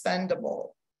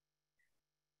expendable.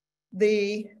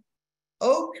 The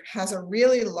oak has a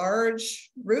really large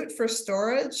root for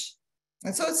storage,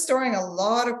 and so it's storing a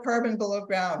lot of carbon below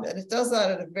ground, and it does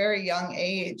that at a very young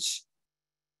age.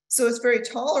 So it's very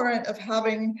tolerant of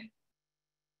having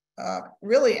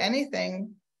really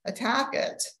anything attack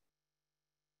it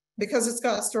because it's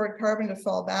got stored carbon to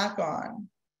fall back on.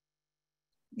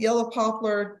 Yellow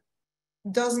poplar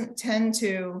doesn't tend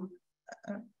to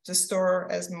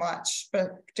store as much,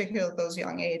 but particularly at those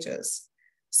young ages.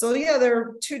 So yeah, there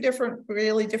are two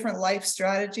really different life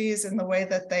strategies in the way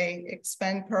that they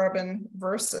expend carbon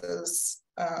versus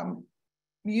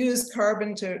use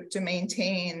carbon to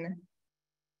maintain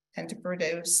and to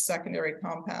produce secondary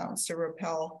compounds to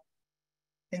repel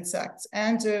insects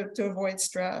and to avoid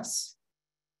stress.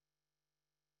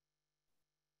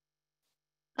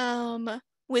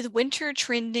 With winter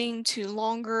trending to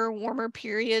longer, warmer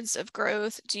periods of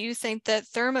growth, do you think that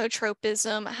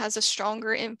thermotropism has a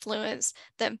stronger influence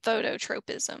than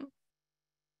phototropism?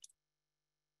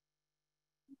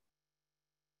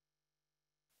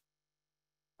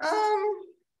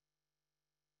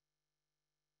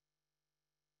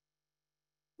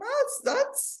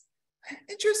 That's an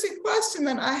interesting question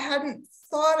that I hadn't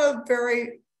thought of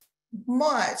very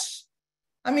much.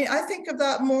 I mean, I think of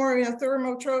that more,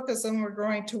 thermotropism, we're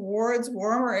growing towards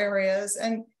warmer areas,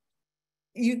 and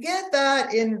you get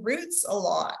that in roots a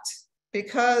lot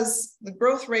because the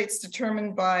growth rate's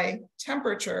determined by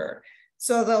temperature.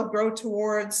 So they'll grow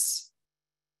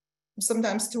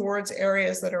sometimes towards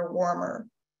areas that are warmer.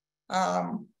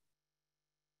 And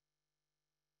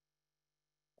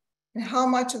how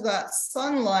much of that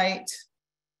sunlight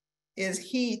is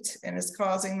heat and is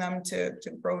causing them to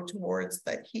grow towards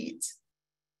that heat?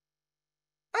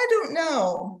 I don't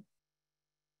know.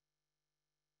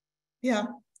 Yeah,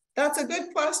 that's a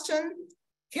good question.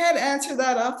 Can't answer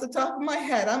that off the top of my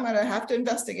head. I'm going to have to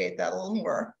investigate that a little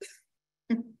more.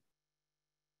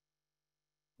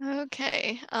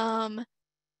 Okay.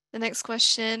 The next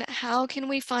question, how can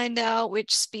we find out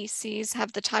which species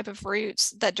have the type of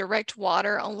roots that direct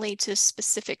water only to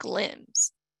specific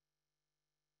limbs?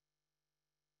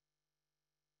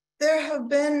 There have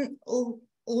been a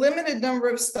limited number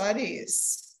of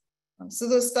studies. So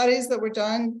those studies that were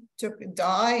done took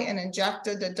dye and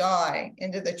injected the dye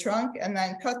into the trunk and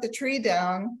then cut the tree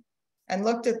down and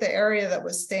looked at the area that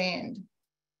was stained.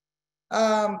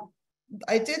 I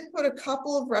did put a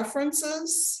couple of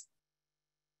references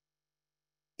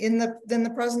in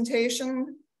the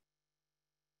presentation.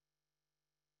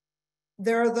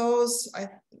 There are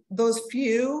those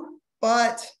few,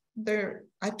 but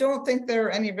I don't think there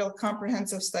are any real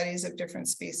comprehensive studies of different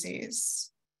species.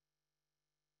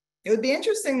 It would be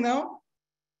interesting though.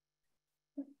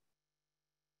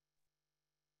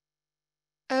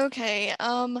 Okay,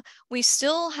 we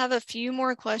still have a few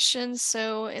more questions,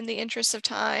 so in the interest of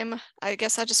time, I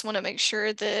guess I just want to make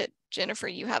sure that, Jennifer,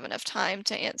 you have enough time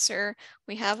to answer.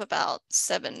 We have about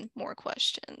 7 more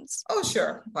questions. Oh,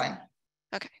 sure, fine.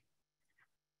 Okay.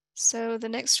 So the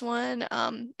next one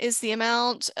is the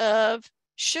amount of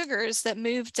sugars that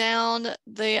move down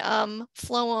the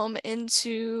phloem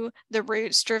into the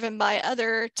roots driven by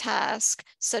other tasks,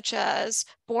 such as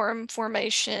boron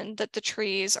formation that the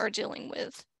trees are dealing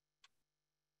with.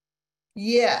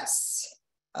 Yes.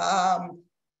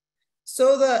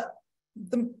 So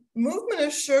the movement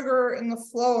of sugar in the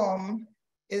phloem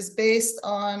is based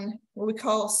on what we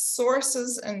call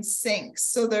sources and sinks.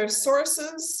 So there's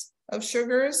sources of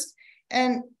sugars,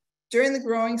 and during the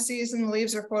growing season, the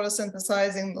leaves are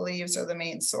photosynthesizing, the leaves are the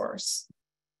main source.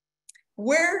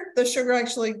 Where the sugar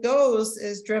actually goes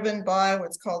is driven by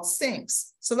what's called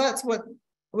sinks. So that's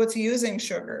what's using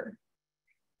sugar.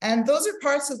 And those are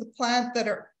parts of the plant that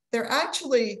they're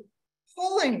actually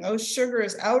pulling those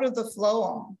sugars out of the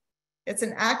phloem. It's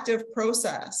an active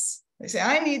process. They say,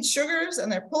 I need sugars,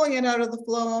 and they're pulling it out of the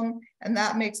phloem, and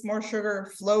that makes more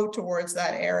sugar flow towards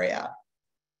that area.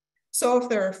 So if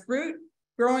there are fruit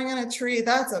growing on a tree,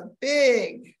 that's a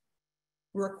big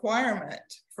requirement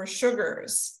for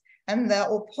sugars, and that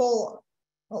will pull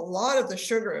a lot of the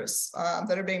sugars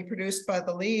that are being produced by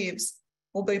the leaves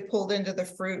will be pulled into the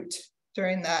fruit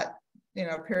during that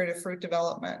period of fruit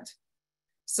development.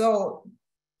 So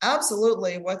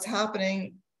absolutely what's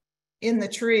happening in the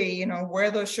tree,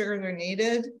 where those sugars are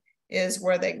needed is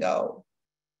where they go.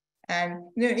 And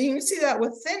you can see that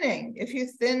with thinning. If you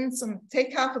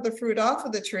take half of the fruit off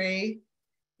of the tree,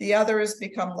 the others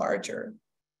become larger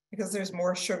because there's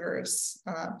more sugars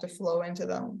to flow into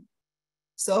them.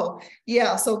 So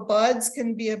yeah, so buds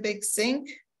can be a big sink,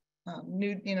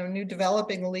 new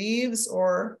developing leaves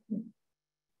or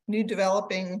new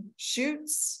developing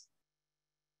shoots,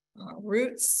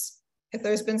 roots. If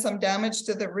there's been some damage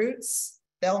to the roots,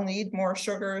 they'll need more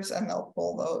sugars and they'll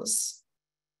pull those.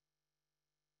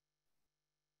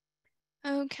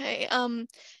 Okay,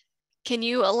 can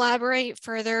you elaborate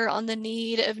further on the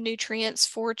need of nutrients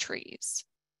for trees?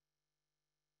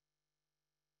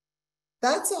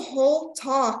 That's a whole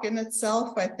talk in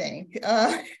itself, I think.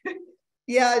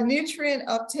 Yeah, nutrient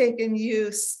uptake and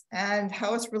use and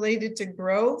how it's related to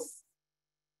growth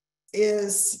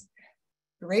is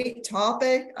a great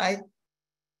topic. I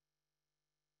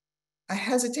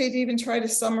hesitate to even try to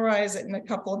summarize it in a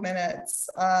couple of minutes,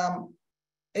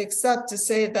 except to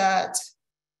say that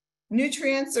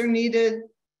nutrients are needed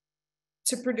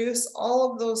to produce all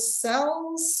of those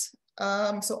cells,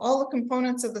 so all the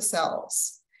components of the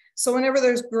cells. So whenever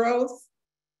there's growth,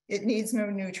 it needs no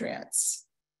nutrients.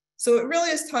 So it really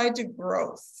is tied to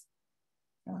growth,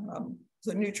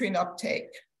 so nutrient uptake.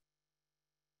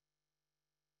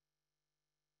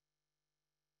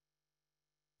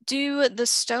 Do the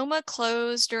stoma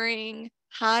close during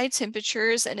high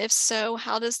temperatures? And if so,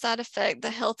 how does that affect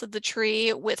the health of the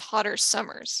tree with hotter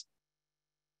summers?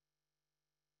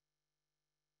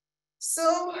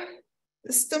 So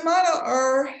the stomata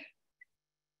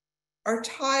are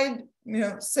tied,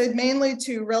 said mainly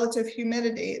to relative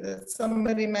humidity that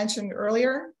somebody mentioned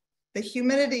earlier. The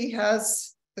humidity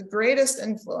has the greatest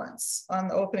influence on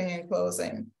the opening and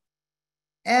closing.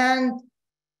 And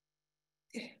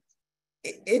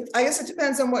I guess it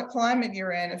depends on what climate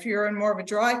you're in. If you're in more of a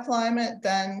dry climate,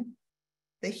 then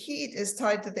the heat is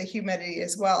tied to the humidity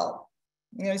as well.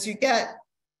 As you get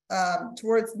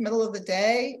towards the middle of the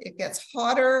day, it gets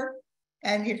hotter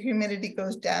and your humidity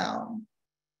goes down.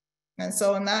 And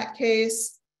so in that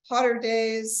case, hotter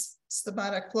days,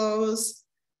 stomata close.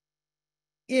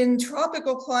 In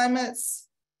tropical climates,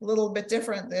 a little bit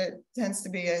different. There tends to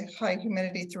be a high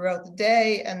humidity throughout the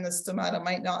day and the stomata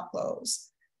might not close.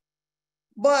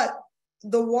 But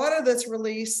the water that's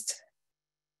released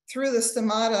through the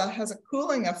stomata has a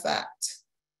cooling effect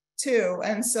too.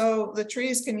 And so the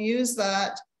trees can use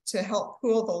that to help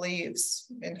cool the leaves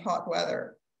in hot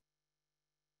weather.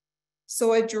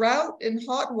 So a drought in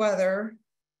hot weather,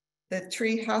 the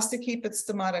tree has to keep its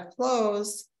stomata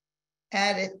closed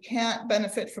and it can't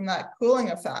benefit from that cooling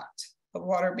effect of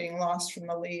water being lost from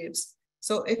the leaves.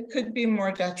 So it could be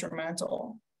more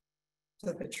detrimental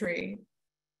to the tree.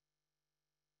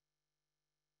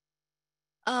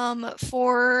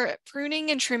 For pruning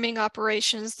and trimming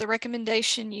operations, the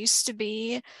recommendation used to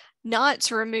be not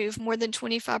to remove more than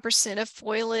 25% of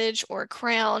foliage or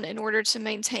crown in order to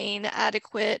maintain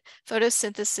adequate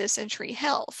photosynthesis and tree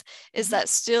health. Is that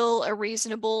still a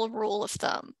reasonable rule of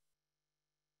thumb?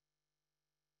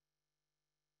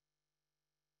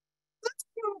 That's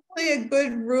probably a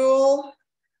good rule.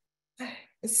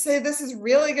 I'd say this is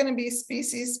really going to be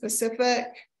species specific.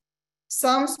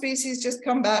 Some species just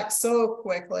come back so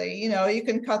quickly. You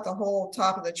can cut the whole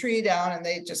top of the tree down and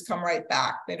they just come right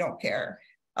back. They don't care.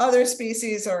 Other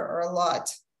species are a lot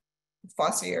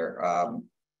fussier.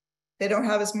 They don't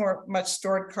have as much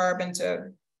stored carbon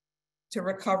to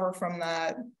recover from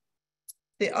that.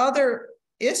 The other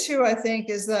issue, I think,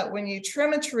 is that when you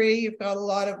trim a tree, you've got a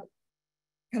lot of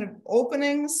kind of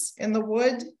openings in the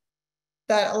wood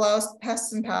that allows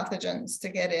pests and pathogens to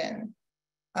get in.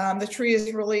 The tree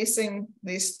is releasing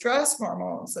these stress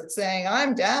hormones that's saying,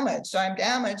 I'm damaged,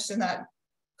 and that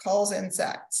calls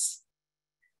insects.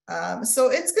 So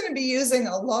it's going to be using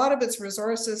a lot of its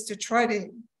resources to try to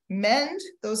mend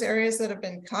those areas that have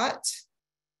been cut.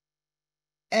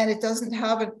 And it doesn't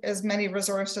have as many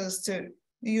resources to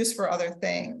use for other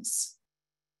things.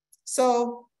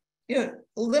 So,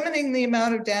 limiting the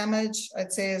amount of damage,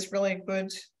 I'd say, is really a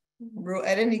good rule.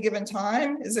 At any given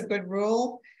time is a good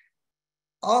rule.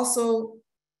 Also,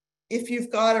 if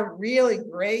you've got a really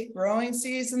great growing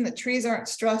season, the trees aren't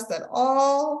stressed at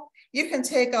all, you can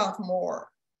take off more,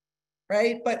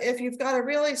 right? But if you've got a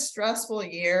really stressful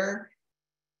year,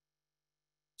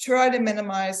 try to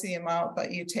minimize the amount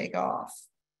that you take off.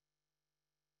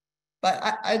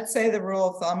 But I'd say the rule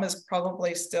of thumb is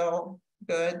probably still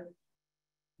good.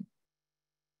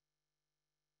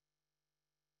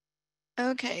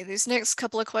 Okay, these next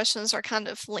couple of questions are kind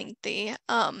of lengthy.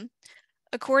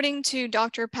 According to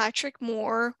Dr. Patrick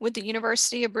Moore with the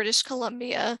University of British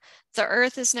Columbia, the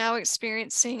Earth is now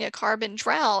experiencing a carbon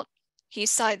drought. He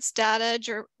cites data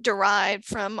derived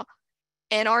from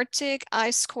Antarctic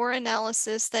ice core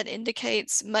analysis that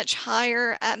indicates much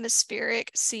higher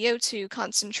atmospheric CO2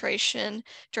 concentration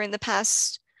during the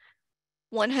past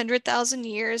 100,000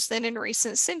 years than in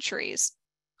recent centuries.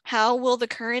 How will the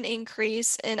current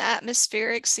increase in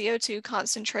atmospheric CO2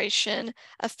 concentration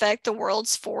affect the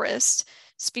world's forest,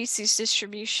 species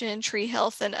distribution, tree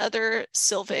health, and other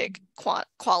sylvic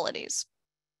qualities?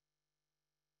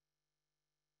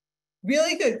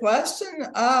 Really good question.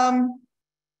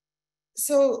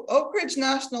 So Oak Ridge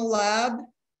National Lab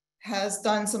has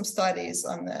done some studies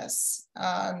on this.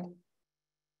 At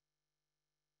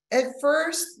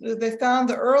first, they found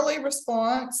the early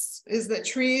response is that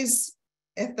trees,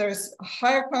 if there's a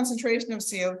higher concentration of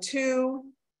CO2,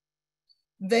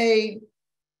 they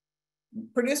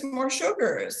produce more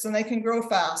sugars and they can grow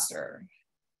faster.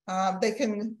 They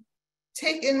can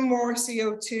take in more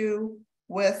CO2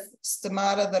 with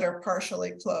stomata that are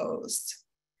partially closed.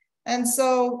 And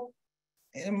so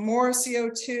more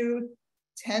CO2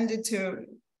 tended to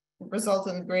result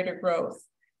in greater growth.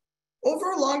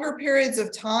 Over longer periods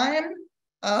of time,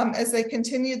 as they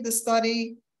continued the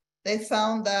study, they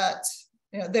found that,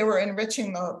 they were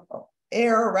enriching the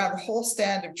air around a whole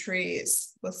stand of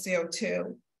trees with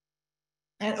CO2.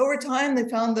 And over time, they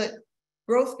found that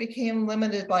growth became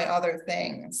limited by other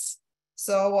things.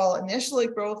 So while initially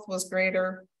growth was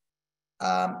greater,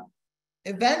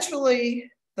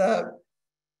 eventually the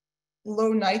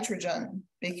low nitrogen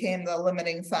became the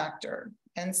limiting factor.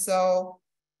 And so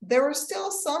there were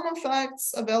still some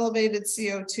effects of elevated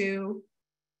CO2,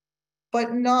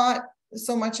 but not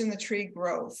so much in the tree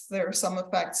growth. There are some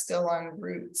effects still on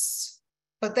roots,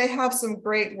 but they have some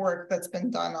great work that's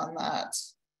been done on that.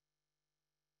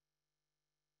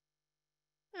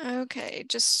 Okay,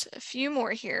 just a few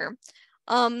more here.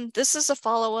 This is a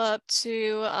follow-up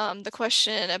to the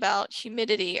question about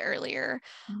humidity earlier.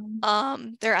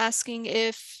 They're asking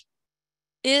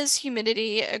is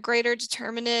humidity a greater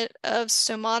determinant of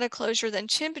stomata closure than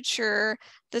temperature?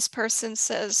 This person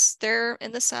says they're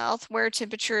in the South where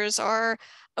temperatures are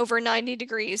over 90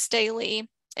 degrees daily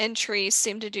and trees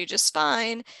seem to do just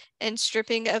fine, and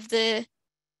stripping the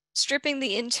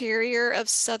interior of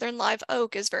southern live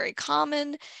oak is very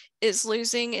common. Is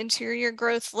losing interior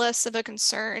growth less of a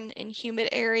concern in humid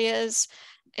areas?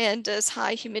 And does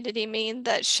high humidity mean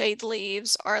that shade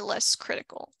leaves are less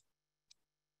critical?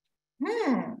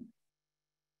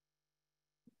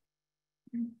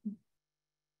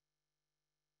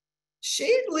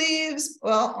 Shade leaves,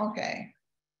 well, okay.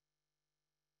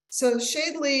 So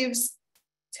shade leaves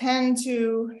tend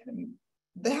to,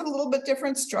 they have a little bit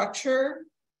different structure.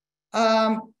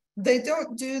 They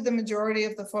don't do the majority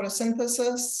of the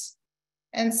photosynthesis.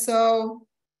 And so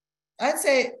I'd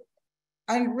say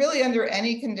I'm really under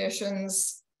any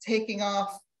conditions, taking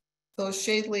off those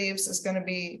shade leaves is going to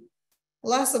be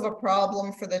less of a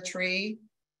problem for the tree.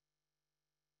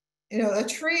 The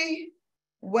tree,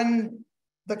 when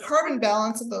the carbon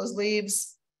balance of those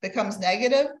leaves becomes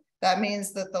negative, that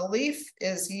means that the leaf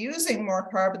is using more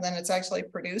carbon than it's actually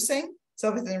producing. So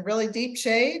if it's in really deep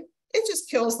shade, it just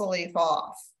kills the leaf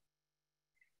off.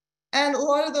 And a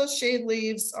lot of those shade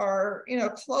leaves are,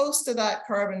 close to that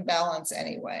carbon balance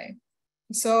anyway.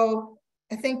 So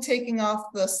I think taking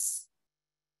off the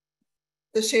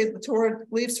shade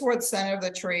leaves toward the center of the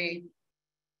tree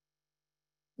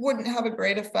wouldn't have a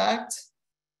great effect.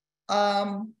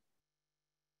 In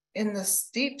the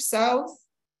steep South,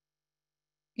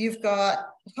 you've got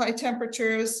high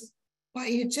temperatures, but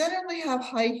you generally have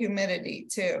high humidity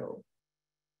too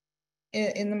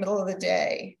in the middle of the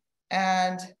day.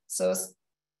 And so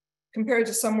compared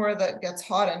to somewhere that gets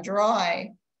hot and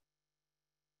dry,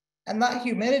 and that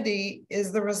humidity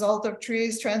is the result of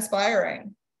trees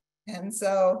transpiring. And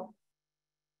so,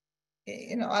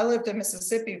 I lived in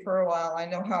Mississippi for a while. I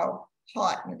know how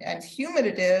hot and humid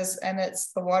it is, and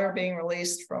it's the water being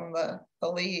released from the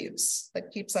leaves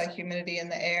that keeps that humidity in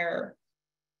the air.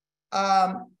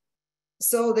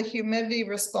 So the humidity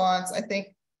response, I think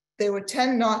they would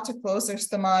tend not to close their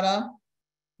stomata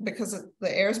because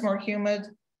the air is more humid,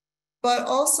 but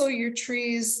also your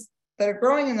trees that are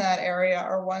growing in that area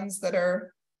are ones that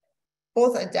are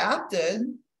both adapted,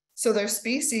 so they're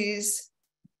species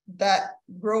that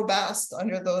grow best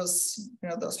under those,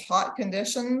 those hot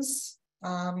conditions,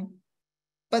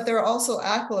 but they're also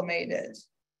acclimated,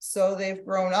 so they've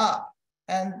grown up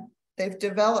and they've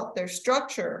developed their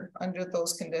structure under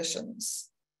those conditions.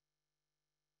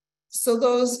 So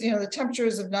those, the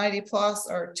temperatures of 90 plus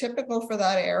are typical for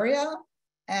that area,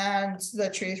 and the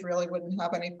trees really wouldn't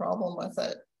have any problem with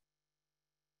it.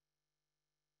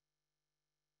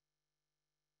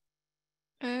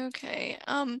 Okay.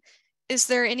 Is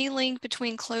there any link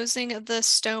between closing of the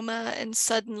stoma and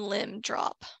sudden limb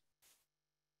drop?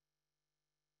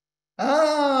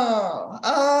 Oh,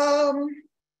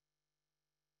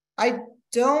 I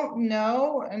don't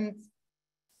know. And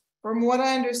from what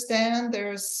I understand,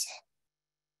 the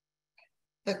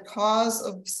cause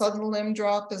of sudden limb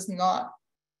drop has not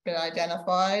been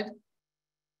identified.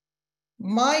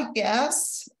 My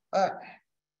guess,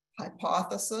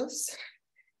 hypothesis,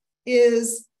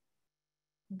 is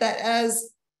that as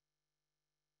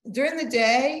during the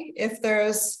day, if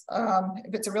it's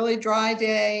a really dry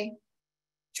day,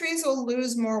 trees will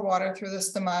lose more water through the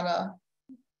stomata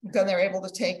than they're able to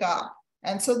take up.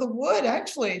 And so the wood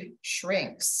actually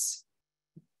shrinks.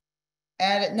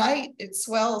 And at night, it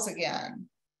swells again.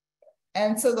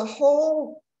 And so the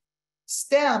whole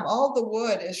stem, all the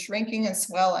wood is shrinking and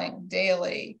swelling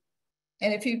daily.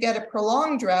 And if you get a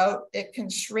prolonged drought, it can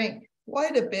shrink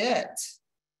quite a bit.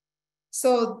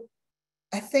 So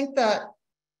I think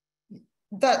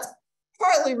that's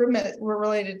partly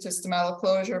related to stomatal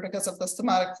closure, because if the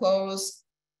stomata close,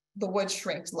 the wood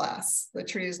shrinks less, the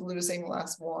tree is losing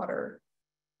less water.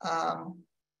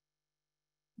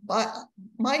 But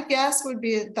my guess would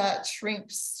be that shrink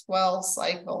swell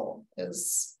cycle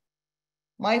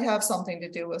might have something to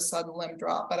do with sudden limb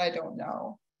drop, but I don't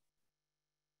know.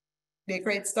 Be a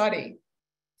great study.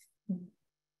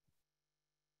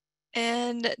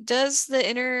 And does the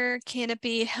inner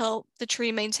canopy help the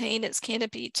tree maintain its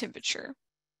canopy temperature?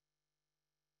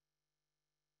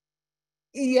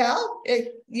 Yeah,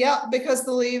 because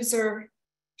the leaves are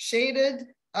shaded,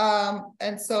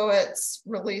 and so it's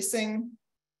releasing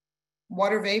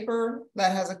water vapor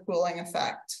that has a cooling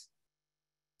effect.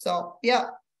 So yeah,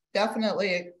 definitely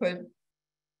it could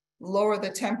lower the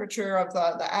temperature of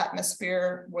the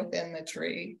atmosphere within the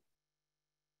tree.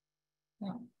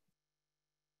 Yeah.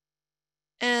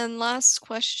 And last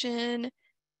question.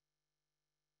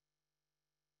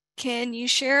 Can you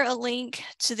share a link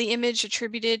to the image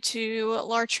attributed to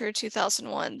Larcher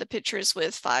 2001, the pictures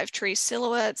with 5 tree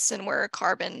silhouettes and where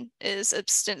carbon is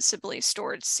ostensibly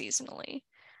stored seasonally?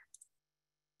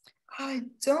 I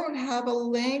don't have a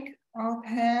link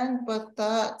offhand, but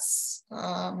that's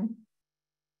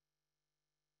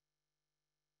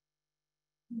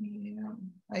yeah,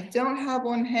 I don't have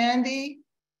one handy.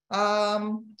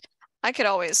 I could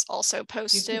always also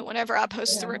post it whenever I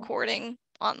post the Yeah. recording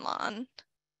online.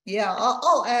 Yeah,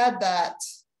 I'll add that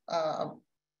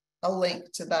a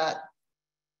link to that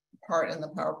part in the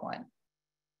PowerPoint.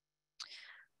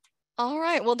 All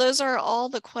right, well, those are all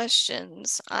the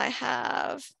questions I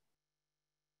have.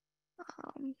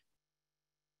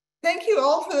 Thank you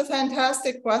all for the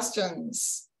fantastic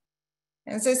questions.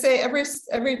 And as I say,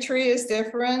 every tree is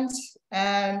different,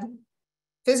 and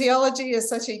physiology is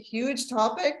such a huge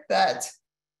topic that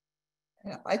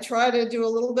I try to do a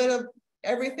little bit of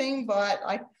everything, but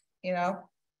I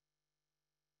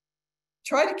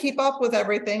try to keep up with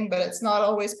everything, but it's not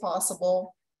always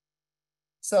possible.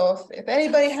 So if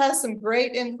anybody has some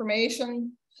great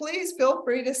information, please feel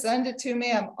free to send it to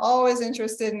me. I'm always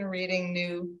interested in reading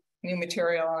new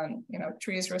material on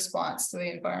trees' response to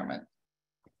the environment.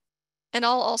 And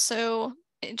I'll also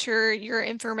enter your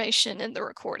information in the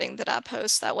recording that I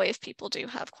post. That way, if people do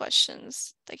have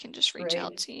questions, they can just reach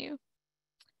out to you.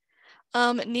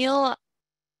 Neil,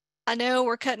 I know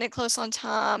we're cutting it close on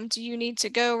time. Do you need to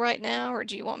go right now, or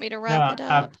do you want me to wrap it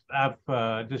up?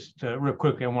 I've just real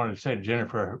quickly, I wanted to say to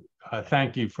Jennifer,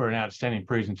 thank you for an outstanding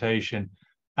presentation.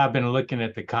 I've been looking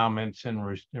at the comments and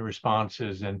the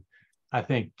responses, and I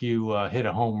think you hit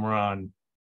a home run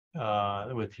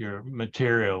with your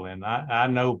material. And I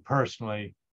know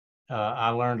personally, I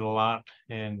learned a lot,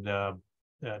 and I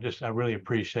really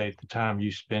appreciate the time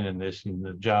you spend in this and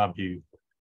the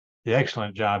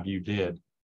excellent job you did.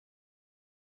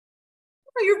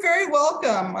 You're very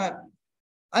welcome.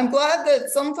 I'm glad that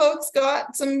some folks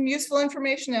got some useful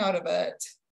information out of it.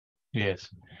 Yes,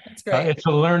 that's great. It's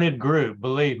a learned group,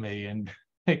 believe me, and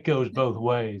it goes both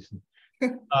ways.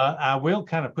 I will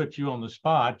kind of put you on the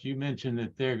spot. You mentioned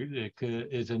that there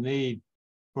is a need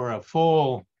for a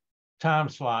full time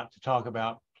slot to talk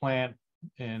about plant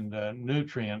and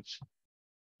nutrients.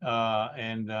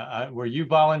 Were you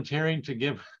volunteering to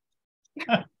give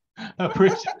a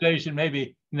presentation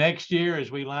maybe next year as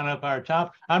we line up our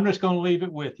top? I'm just going to leave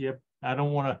it with you. I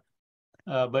don't want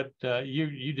to, but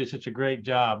you did such a great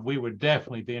job. We would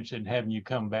definitely be interested in having you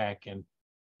come back and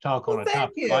talk on a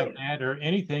topic like that or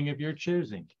anything of your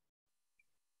choosing.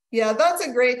 Yeah, that's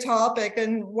a great topic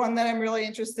and one that I'm really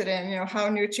interested in, how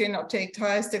nutrient uptake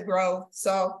ties to growth.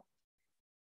 So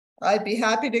I'd be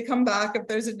happy to come back if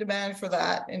there's a demand for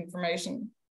that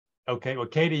information. Okay, well,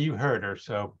 Katie, you heard her,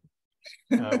 so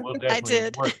we'll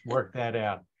definitely work that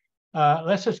out.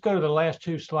 Let's just go to the last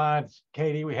 2 slides,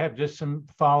 Katie. We have just some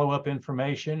follow-up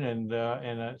information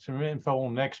and some info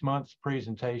on next month's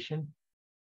presentation.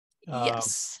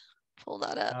 Yes, pull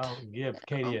that up. I'll give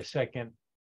Katie a second.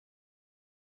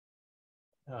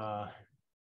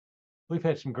 We've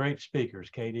had some great speakers,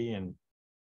 Katie, and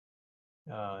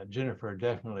Jennifer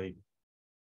definitely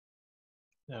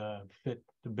fit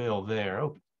the bill there.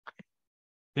 Oh,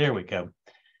 there we go.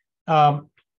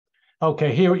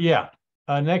 Okay, here, yeah.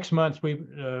 Next month's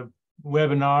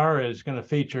webinar is going to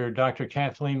feature Dr.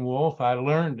 Kathleen Wolf. I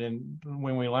learned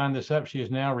when we lined this up, she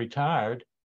is now retired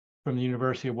from the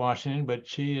University of Washington, but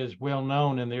she is well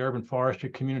known in the urban forestry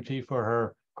community for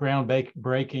her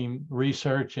groundbreaking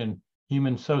research in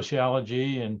human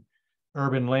sociology and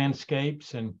urban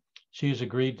landscapes. And she's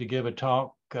agreed to give a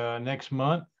talk next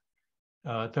month,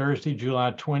 Thursday,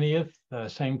 July 20th,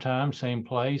 same time, same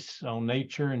place, on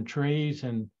nature and trees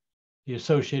and the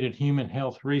associated human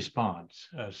health response.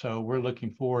 So we're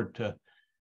looking forward to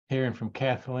hearing from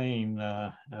Kathleen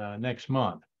next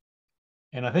month.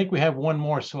 And I think we have one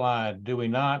more slide, do we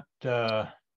not,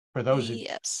 for those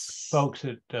Yes. folks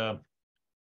that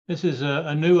this is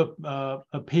a new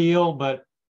appeal, but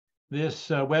this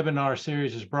webinar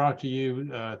series is brought to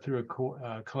you through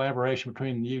a collaboration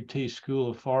between the UT School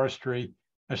of Forestry,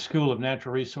 a School of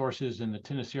Natural Resources, and the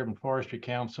Tennessee Urban Forestry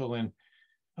Council. And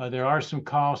there are some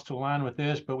costs to align with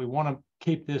this, but we want to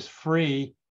keep this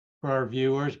free for our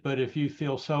viewers. But if you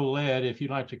feel so led, if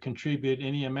you'd like to contribute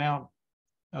any amount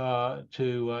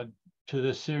to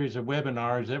this series of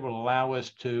webinars, that will allow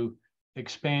us to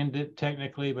expand it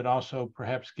technically, but also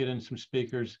perhaps get in some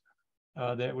speakers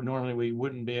that would normally we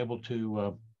wouldn't be able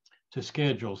to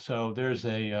schedule. So there's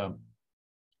a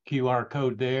QR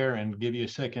code there, and give you a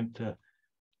second to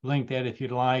link that if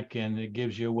you'd like, and it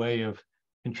gives you a way of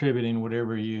contributing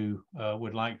whatever you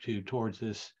would like to towards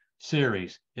this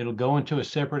series. It'll go into a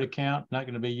separate account, not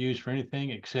going to be used for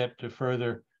anything except to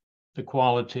further the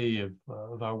quality of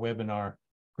our webinar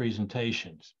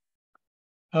presentations.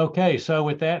 Okay, so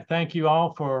with that, thank you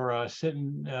all for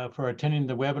for attending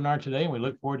the webinar today, and we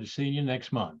look forward to seeing you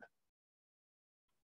next month.